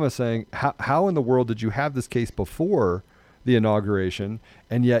Clarence Thomas saying, how in the world did you have this case before the inauguration,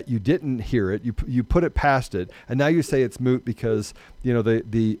 and yet you didn't hear it? You put it past it, and now you say it's moot because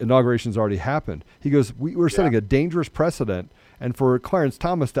the inauguration's already happened. He goes, we're setting a dangerous precedent. And for Clarence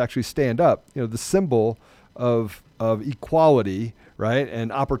Thomas to actually stand up, the symbol of equality, right,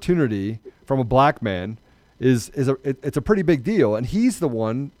 and opportunity from a black man it's a pretty big deal. And he's the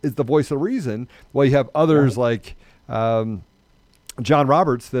voice of reason. While you have others like John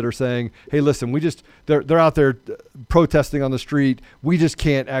Roberts that are saying, hey, listen, they're out there protesting on the street. We just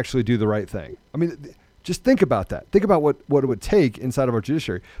can't actually do the right thing. I mean, just think about that. Think about what it would take inside of our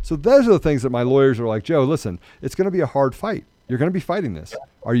judiciary. So those are the things that my lawyers are like, Joe, listen, it's going to be a hard fight. You're going to be fighting this.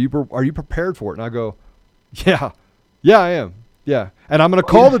 Are you prepared for it? And I go, yeah, I am. Yeah. And I'm going to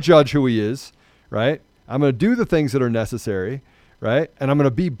call the judge who he is, right? I'm going to do the things that are necessary, right? And I'm going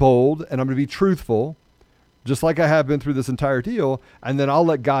to be bold and I'm going to be truthful, just like I have been through this entire deal. And then I'll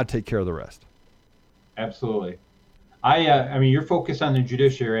let God take care of the rest. Absolutely. I mean, you're focused on the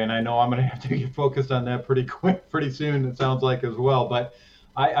judiciary, and I know I'm going to have to get focused on that pretty soon, it sounds like, as well. But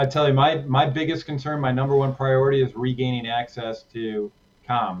I tell you, my biggest concern, my number one priority is regaining access to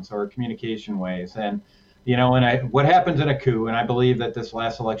comms or communication ways. And, what happens in a coup, and I believe that this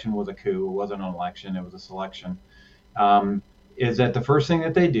last election was a coup. It wasn't an election, it was a selection, is that the first thing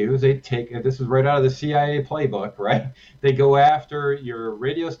that they do is this is right out of the CIA playbook, right? They go after your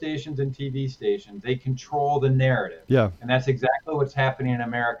radio stations and TV stations. They control the narrative. Yeah. And that's exactly what's happening in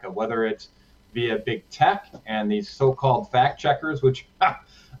America, whether it's via big tech and these so-called fact checkers, which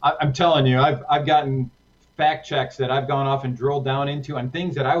I'm telling you, I've gotten fact checks that I've gone off and drilled down into on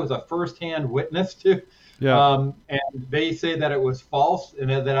things that I was a firsthand witness to. Yeah. And they say that it was false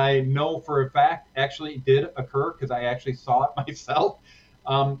and that I know for a fact actually did occur because I actually saw it myself.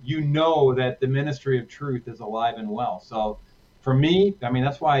 That the ministry of truth is alive and well. So for me, I mean,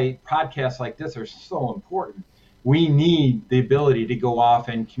 that's why podcasts like this are so important. We need the ability to go off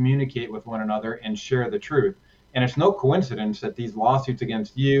and communicate with one another and share the truth. And it's no coincidence that these lawsuits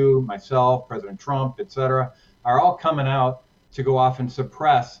against you, myself, President Trump, et cetera, are all coming out to go off and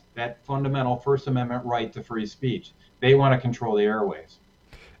suppress that fundamental First Amendment right to free speech. They want to control the airwaves.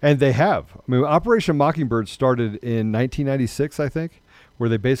 And they have. I mean, Operation Mockingbird started in 1996, I think, where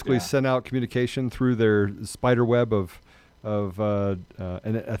they basically sent out communication through their spider web and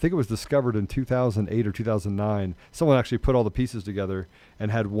I think it was discovered in 2008 or 2009. Someone actually put all the pieces together and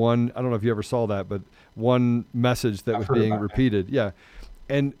had one, I don't know if you ever saw that, but one message that was being repeated. That. Yeah.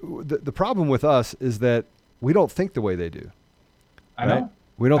 And the problem with us is that we don't think the way they do. I know.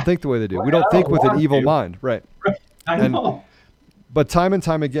 We don't think the way they do. We don't think with an evil mind. Right. I know. But time and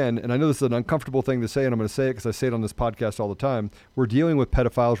time again, and I know this is an uncomfortable thing to say, and I'm going to say it because I say it on this podcast all the time, we're dealing with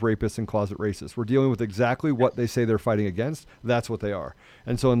pedophiles, rapists, and closet racists. We're dealing with exactly what they say they're fighting against. That's what they are.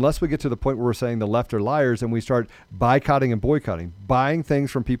 And so unless we get to the point where we're saying the left are liars and we start boycotting and boycotting, buying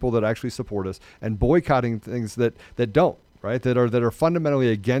things from people that actually support us and boycotting things that don't, right, that are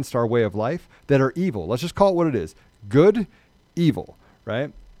fundamentally against our way of life, that are evil. Let's just call it what it is. Good, evil,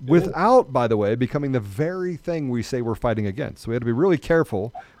 right? Without, by the way, becoming the very thing we say we're fighting against. So we have to be really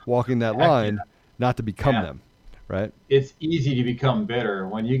careful walking that line not to become them, right? It's easy to become bitter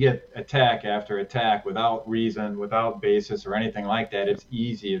when you get attack after attack without reason, without basis or anything like that. It's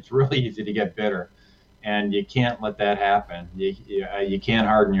easy. It's really easy to get bitter, and you can't let that happen. You can't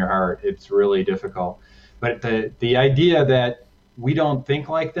harden your heart. It's really difficult. But the idea that we don't think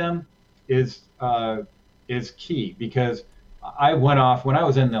like them is key, because I went off when I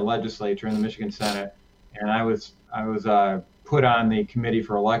was in the legislature in the Michigan Senate, and I was put on the committee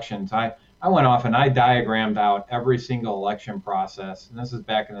for elections. I went off and I diagrammed out every single election process, and this is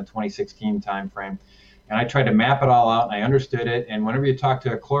back in the 2016 timeframe. And I tried to map it all out, and I understood it. And whenever you talk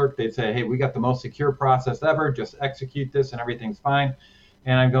to a clerk, they'd say, "Hey, we got the most secure process ever. Just execute this, and everything's fine."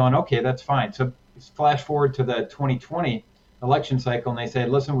 And I'm going, "Okay, that's fine." So flash forward to the 2020 election cycle, and they say,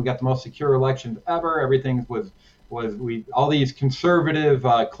 "Listen, we got the most secure elections ever. Everything was was all these conservative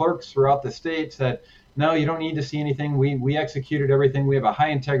clerks throughout the state said, no, you don't need to see anything. We executed everything. We have a high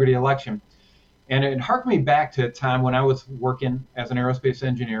integrity election. And it harked me back to a time when I was working as an aerospace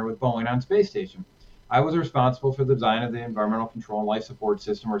engineer with Boeing on Space Station. I was responsible for the design of the environmental control and life support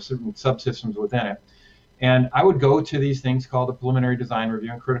system, or certain subsystems within it. And I would go to these things called a preliminary design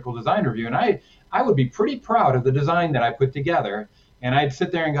review and critical design review. And I would be pretty proud of the design that I put together. And I'd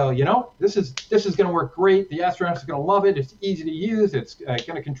sit there and go, this is going to work great. The astronauts are going to love it. It's easy to use. It's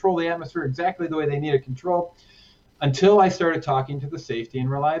going to control the atmosphere exactly the way they need it controlled. Until I started talking to the safety and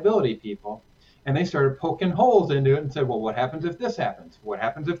reliability people. And they started poking holes into it and said, well, what happens if this happens? What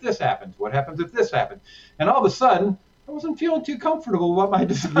happens if this happens? What happens if this happens? And all of a sudden, I wasn't feeling too comfortable about my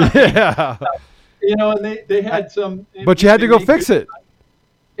design. Yeah. And they had some... But you had to go fix it.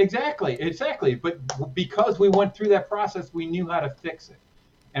 Exactly. But because we went through that process, we knew how to fix it.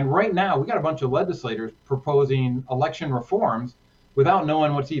 And right now, we got a bunch of legislators proposing election reforms without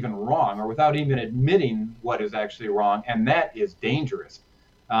knowing what's even wrong, or without even admitting what is actually wrong. And that is dangerous.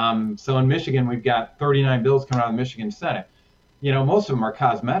 So in Michigan, we've got 39 bills coming out of the Michigan Senate. Most of them are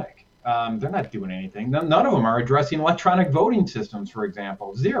cosmetic. They're not doing anything. None of them are addressing electronic voting systems, for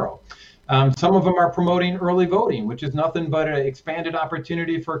example, zero. Some of them are promoting early voting, which is nothing but an expanded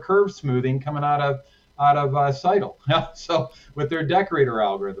opportunity for curve smoothing coming out of CITL. So with their decorator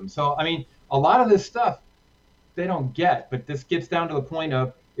algorithm. So, a lot of this stuff they don't get, but this gets down to the point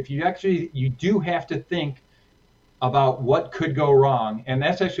of if you do have to think about what could go wrong. And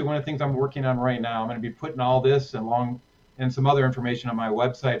that's actually one of the things I'm working on right now. I'm going to be putting all this and some other information on my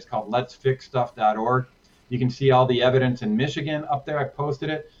website. It's called letsfixstuff.org. You can see all the evidence in Michigan up there. I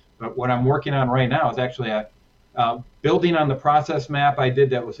posted it. But what I'm working on right now is actually building on the process map I did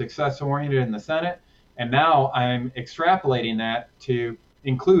that was success-oriented in the Senate. And now I'm extrapolating that to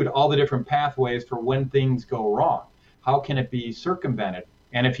include all the different pathways for when things go wrong. How can it be circumvented?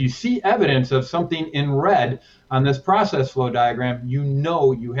 And if you see evidence of something in red on this process flow diagram,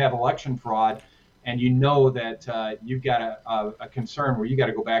 you have election fraud, and that you've got a concern where you got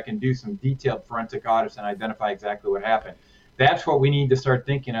to go back and do some detailed forensic audits and identify exactly what happened. That's what we need to start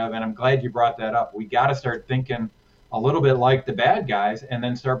thinking of, and I'm glad you brought that up. We got to start thinking a little bit like the bad guys, and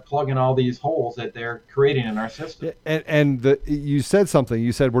then start plugging all these holes that they're creating in our system. And you said something.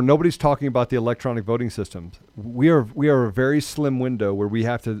 You said where nobody's talking about the electronic voting systems. We are a very slim window where we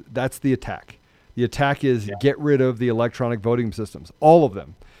have to. That's the attack. The attack is get rid of the electronic voting systems, all of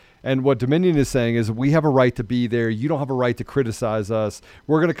them. And what Dominion is saying is we have a right to be there. You don't have a right to criticize us.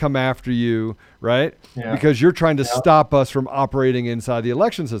 We're going to come after you, right? Yeah. Because you're trying to stop us from operating inside the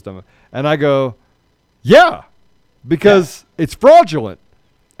election system. And I go, because it's fraudulent,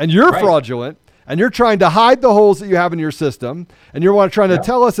 and you're fraudulent, and you're trying to hide the holes that you have in your system, and you're trying to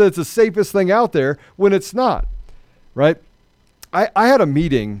tell us that it's the safest thing out there when it's not, right? I had a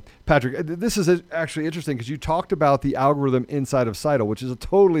meeting, Patrick. This is actually interesting because you talked about the algorithm inside of CITL, which is a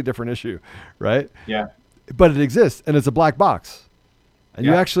totally different issue, right? Yeah. But it exists, and it's a black box. And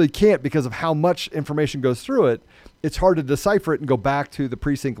you actually can't, because of how much information goes through it, it's hard to decipher it and go back to the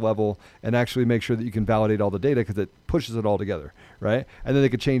precinct level and actually make sure that you can validate all the data because it pushes it all together, right? And then they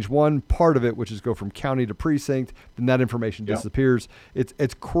could change one part of it, which is go from county to precinct, then that information disappears.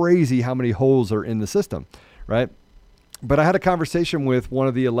 It's crazy how many holes are in the system, right? But I had a conversation with one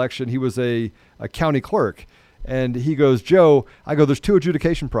of the election. He was a county clerk. And he goes, Joe, I go, there's two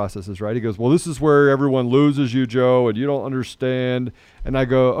adjudication processes, right? He goes, well, this is where everyone loses you, Joe, and you don't understand. And I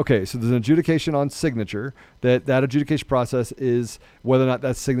go, okay, so there's an adjudication on signature. That adjudication process is whether or not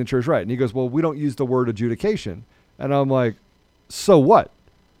that signature is right. And he goes, well, we don't use the word adjudication. And I'm like, so what?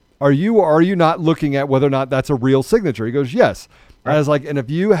 Are you not looking at whether or not that's a real signature? He goes, yes. Right. And I was like, and if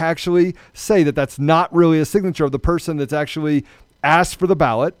you actually say that that's not really a signature of the person that's actually asked for the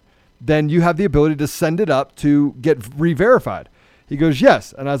ballot, then you have the ability to send it up to get re-verified. He goes,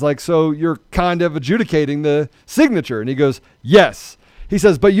 yes. And I was like, so you're kind of adjudicating the signature. And he goes, yes. He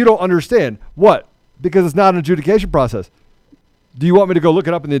says, but you don't understand. What? Because it's not an adjudication process. Do you want me to go look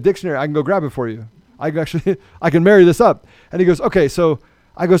it up in the dictionary? I can go grab it for you. I can marry this up. And he goes, okay, so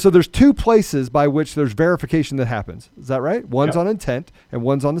I go, so there's two places by which there's verification that happens. Is that right? One's on intent and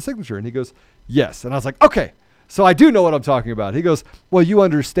one's on the signature. And he goes, yes. And I was like, okay. So I do know what I'm talking about. He goes, well, you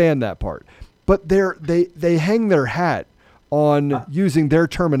understand that part. But they hang their hat on using their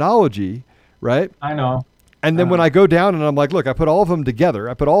terminology, right? I know. And then when I go down and I'm like, look, I put all of them together.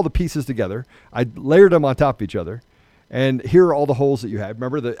 I put all the pieces together. I layered them on top of each other. And here are all the holes that you have.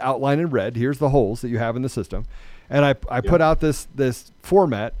 Remember the outline in red. Here's the holes that you have in the system. And I put out this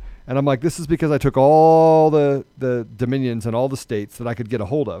format. And I'm like, this is because I took all the dominions and all the states that I could get a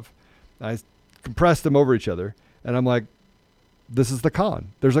hold of. I compressed them over each other. And I'm like, this is the con.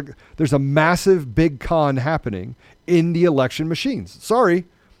 There's a massive big con happening in the election machines. Sorry,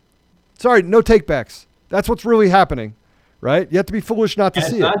 no takebacks. That's what's really happening, right? You have to be foolish not to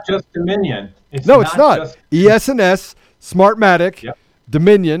see it. It's not just Dominion. It's not. ES&S, Smartmatic, Yep.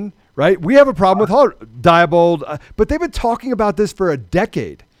 Dominion, right? We have a problem with Diebold, but they've been talking about this for a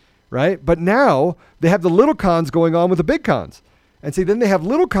decade, right? But now they have the little cons going on with the big cons. And see, then they have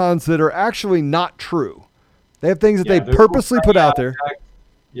little cons that are actually not true. They have things that they purposely put out there.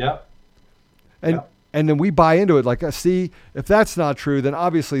 Yep. And then we buy into it. Like, see, if that's not true, then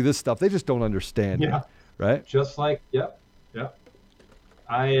obviously this stuff, they just don't understand it, right? Just like, yep.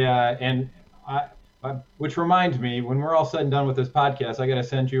 Which reminds me, when we're all said and done with this podcast, I got to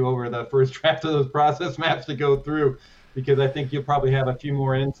send you over the first draft of those process maps to go through, because I think you'll probably have a few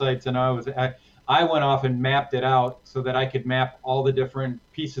more insights than I went off and mapped it out so that I could map all the different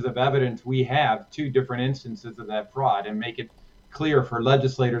pieces of evidence we have to different instances of that fraud and make it clear for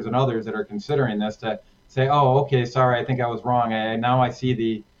legislators and others that are considering this to say, oh, okay, sorry, I think I was wrong. Now I see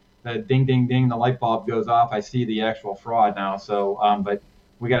the ding, ding, ding, the light bulb goes off. I see the actual fraud now. So, but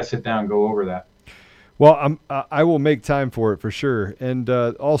we got to sit down and go over that. Well, I will make time for it for sure. And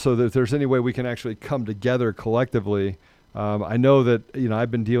also, if there's any way we can actually come together collectively, I know that,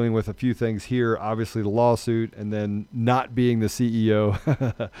 I've been dealing with a few things here, obviously the lawsuit, and then not being the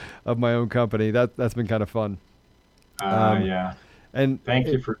CEO of my own company. That's been kind of fun. Yeah. And thank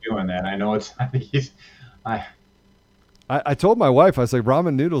you for doing that. I know it's not easy. I told my wife, I was like,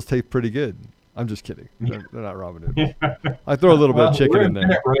 ramen noodles taste pretty good. I'm just kidding. They're not ramen noodles. I throw a little bit of chicken in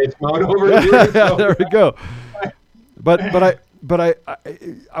there. Race mode over here, so. There we go. But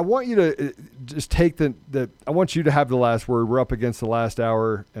I want you to just take I want you to have the last word. We're up against the last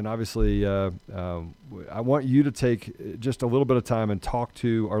hour, and obviously I want you to take just a little bit of time and talk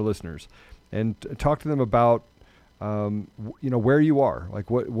to our listeners and talk to them about where you are. Like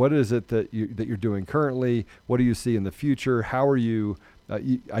what is it that you're doing currently? What do you see in the future? How are you?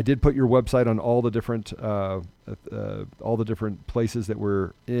 I did put your website on all the different places that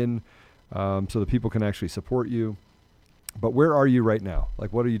we're in, so that people can actually support you. But where are you right now?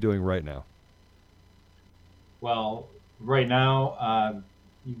 Like, what are you doing right now? Well, right now,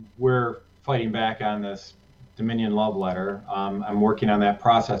 we're fighting back on this Dominion love letter. I'm working on that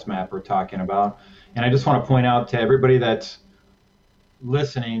process map we're talking about. And I just want to point out to everybody that's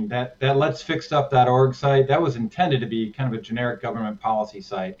listening that letsfixstuff.org site, that was intended to be kind of a generic government policy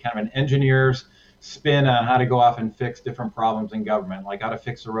site, kind of an engineer's spin on how to go off and fix different problems in government, like how to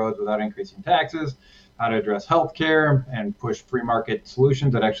fix the roads without increasing taxes, how to address healthcare and push free market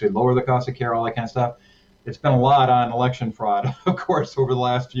solutions that actually lower the cost of care, all that kind of stuff. It's been a lot on election fraud, of course, over the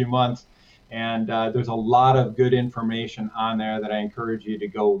last few months. And there's a lot of good information on there that I encourage you to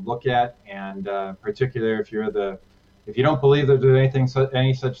go look at. And particularly if you don't believe that there's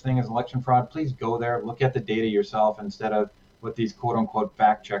any such thing as election fraud, please go there, look at the data yourself instead of what these quote unquote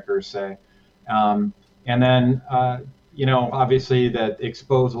fact checkers say. And then, obviously that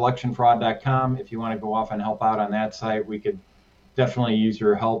exposeelectionfraud.com, if you want to go off and help out on that site, we could definitely use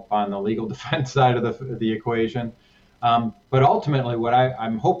your help on the legal defense side of the equation. But ultimately what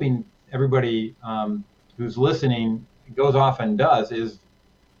I'm hoping everybody who's listening goes off and does is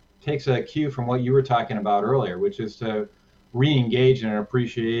takes a cue from what you were talking about earlier, which is to re-engage in an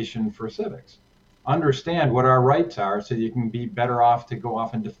appreciation for civics. Understand what our rights are so you can be better off to go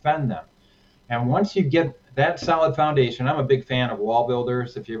off and defend them. And once you get that solid foundation, I'm a big fan of Wall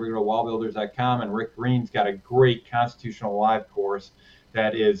Builders. If you ever go to wallbuilders.com, and Rick Green's got a great Constitutional Live course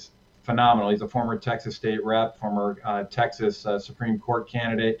that is phenomenal. He's a former Texas state rep, former Texas Supreme Court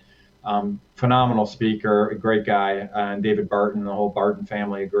candidate. Phenomenal speaker, a great guy, and David Barton, the whole Barton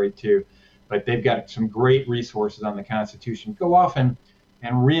family, are great too. But they've got some great resources on the Constitution. Go off and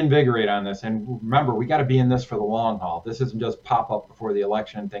reinvigorate on this. And remember, we got to be in this for the long haul. This isn't just pop up before the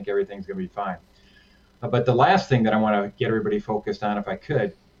election and think everything's going to be fine. But the last thing that I want to get everybody focused on, if I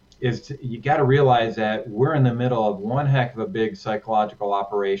could, is you got to realize that we're in the middle of one heck of a big psychological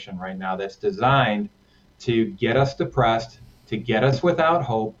operation right now that's designed to get us depressed, to get us without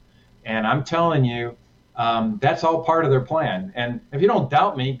hope. And I'm telling you, that's all part of their plan. And if you don't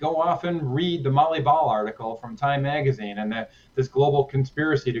doubt me, go off and read the Molly Ball article from Time Magazine and this global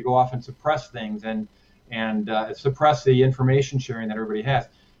conspiracy to go off and suppress things and suppress the information sharing that everybody has.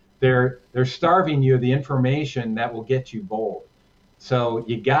 They're starving you of the information that will get you bold. So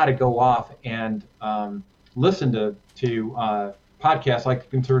you got to go off and listen to podcasts like the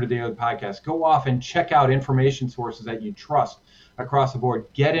Conservative Daily Podcast. Go off and check out information sources that you trust across the board.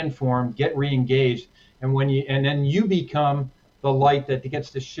 Get informed, get re-engaged, and then you become the light that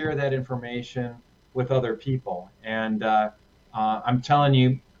gets to share that information with other people. And I'm telling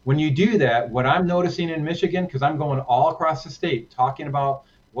you, when you do that, what I'm noticing in Michigan, because I'm going all across the state talking about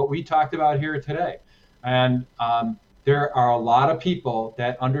what we talked about here today, and there are a lot of people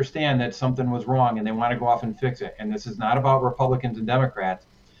that understand that something was wrong and they want to go off and fix it. And this is not about Republicans and Democrats.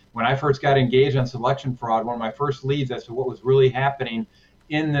 When I first got engaged on election fraud, one of my first leads as to what was really happening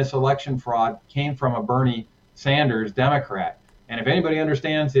in this election fraud came from a Bernie Sanders Democrat. And if anybody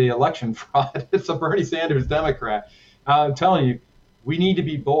understands the election fraud, it's a Bernie Sanders Democrat. I'm telling you, we need to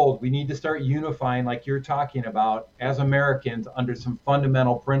be bold. We need to start unifying, like you're talking about, as Americans under some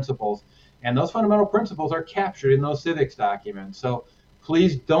fundamental principles. And those fundamental principles are captured in those civics documents. So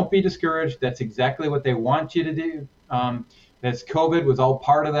please don't be discouraged. That's exactly what they want you to do. That's COVID was all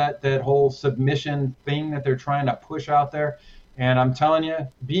part of that whole submission thing that they're trying to push out there. And I'm telling you,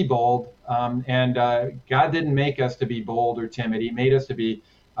 be bold. And God didn't make us to be bold or timid. He made us to be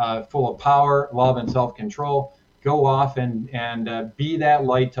full of power, love, and self-control. Go off and be that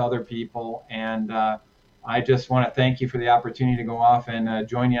light to other people. And I just want to thank you for the opportunity to go off and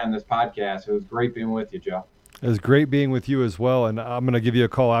join you on this podcast. It was great being with you, Joe. It was great being with you as well. And I'm going to give you a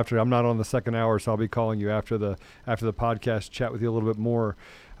call after. I'm not on the second hour, so I'll be calling you after the podcast, chat with you a little bit more.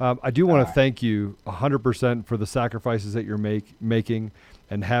 I do want to thank you 100% for the sacrifices that you're making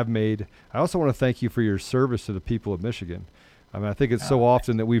and have made. I also want to thank you for your service to the people of Michigan. I mean, I think it's so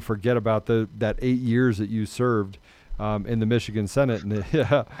often that we forget about that 8 years that you served in the Michigan Senate, and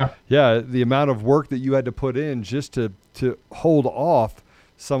the amount of work that you had to put in just to hold off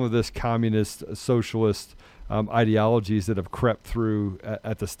some of this communist, socialist ideologies that have crept through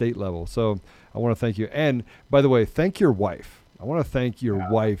at the state level. So I want to thank you. And by the way, thank your wife. I want to thank your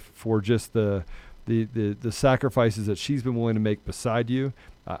wife for just the sacrifices that she's been willing to make beside you.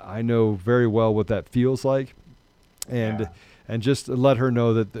 I know very well what that feels like, and just let her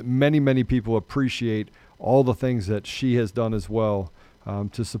know that many, many people appreciate all the things that she has done as well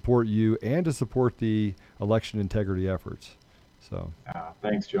to support you and to support the election integrity efforts. So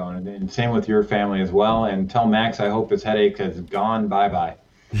thanks, John. And same with your family as well. And tell Max I hope his headache has gone bye-bye.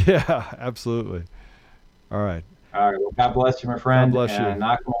 Yeah, absolutely. All right. All right. Well, God bless you, my friend. God bless you.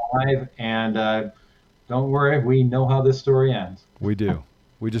 Knock them alive. And don't worry, we know how this story ends. We do.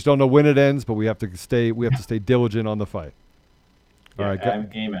 We just don't know when it ends, but we have to stay diligent on the fight. All right.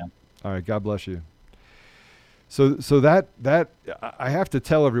 Amen. All right. God bless you. So that I have to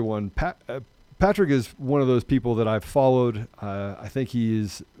tell everyone, Patrick is one of those people that I've followed. I think he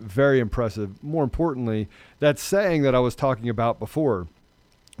is very impressive. More importantly, that saying that I was talking about before,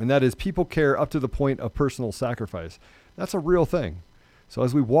 and that is people care up to the point of personal sacrifice. That's a real thing. So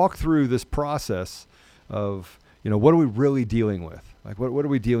as we walk through this process of, what are we really dealing with? Like, what are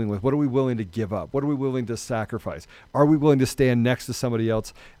we dealing with? What are we willing to give up? What are we willing to sacrifice? Are we willing to stand next to somebody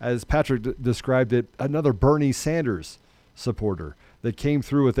else? As Patrick described it, another Bernie Sanders supporter that came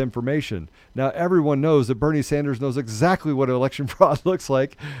through with information. Now, everyone knows that Bernie Sanders knows exactly what election fraud looks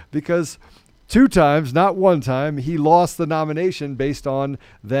like because 2 times, not 1 time, he lost the nomination based on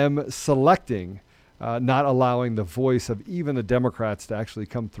them selecting, not allowing the voice of even the Democrats to actually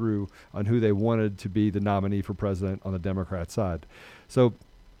come through on who they wanted to be the nominee for president on the Democrat side. So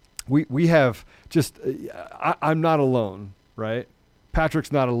we have just, I'm not alone, right?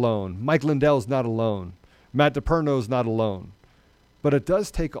 Patrick's not alone. Mike Lindell's not alone. Matt DePerno's not alone. But it does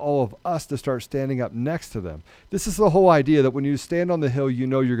take all of us to start standing up next to them. This is the whole idea that when you stand on the hill, you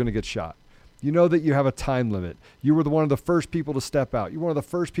know you're going to get shot. You know that you have a time limit. You were one of the first people to step out. You were one of the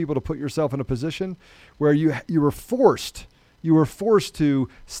first people to put yourself in a position where you were forced to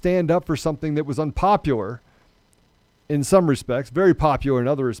stand up for something that was unpopular in some respects, very popular in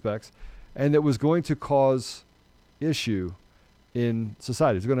other respects, and that was going to cause issue in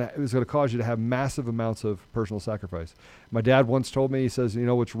society. It was going to cause you to have massive amounts of personal sacrifice. My dad once told me, he says,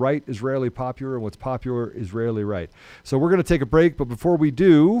 what's right is rarely popular and what's popular is rarely right. So we're going to take a break, but before we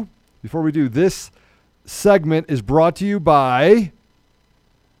do, this segment is brought to you by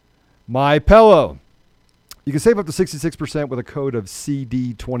MyPillow. You can save up to 66% with a code of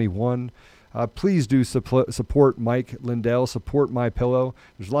CD21. Please do support Mike Lindell, support MyPillow.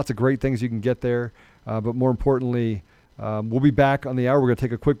 There's lots of great things you can get there, but more importantly, we'll be back on the hour. We're going to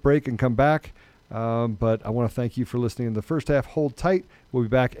take a quick break and come back. But I want to thank you for listening in the first half. Hold tight. We'll be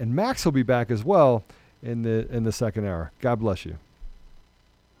back, and Max will be back as well in the second hour. God bless you.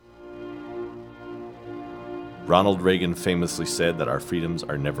 Ronald Reagan famously said that our freedoms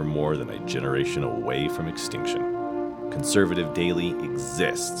are never more than a generation away from extinction. Conservative Daily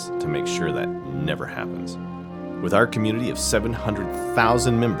exists to make sure that never happens. With our community of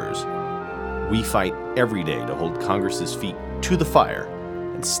 700,000 members, we fight every day to hold Congress's feet to the fire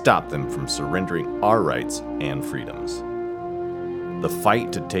and and stop them from surrendering our rights and freedoms. The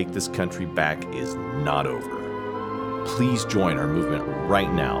fight to take this country back is not over. Please join our movement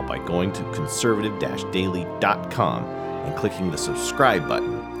right now by going to conservative-daily.com and clicking the subscribe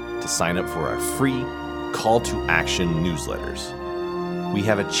button to sign up for our free call to action newsletters. We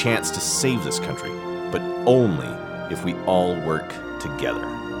have a chance to save this country, but only if we all work together.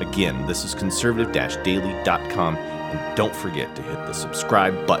 Again, this is conservative-daily.com, and don't forget to hit the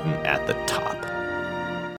subscribe button at the top.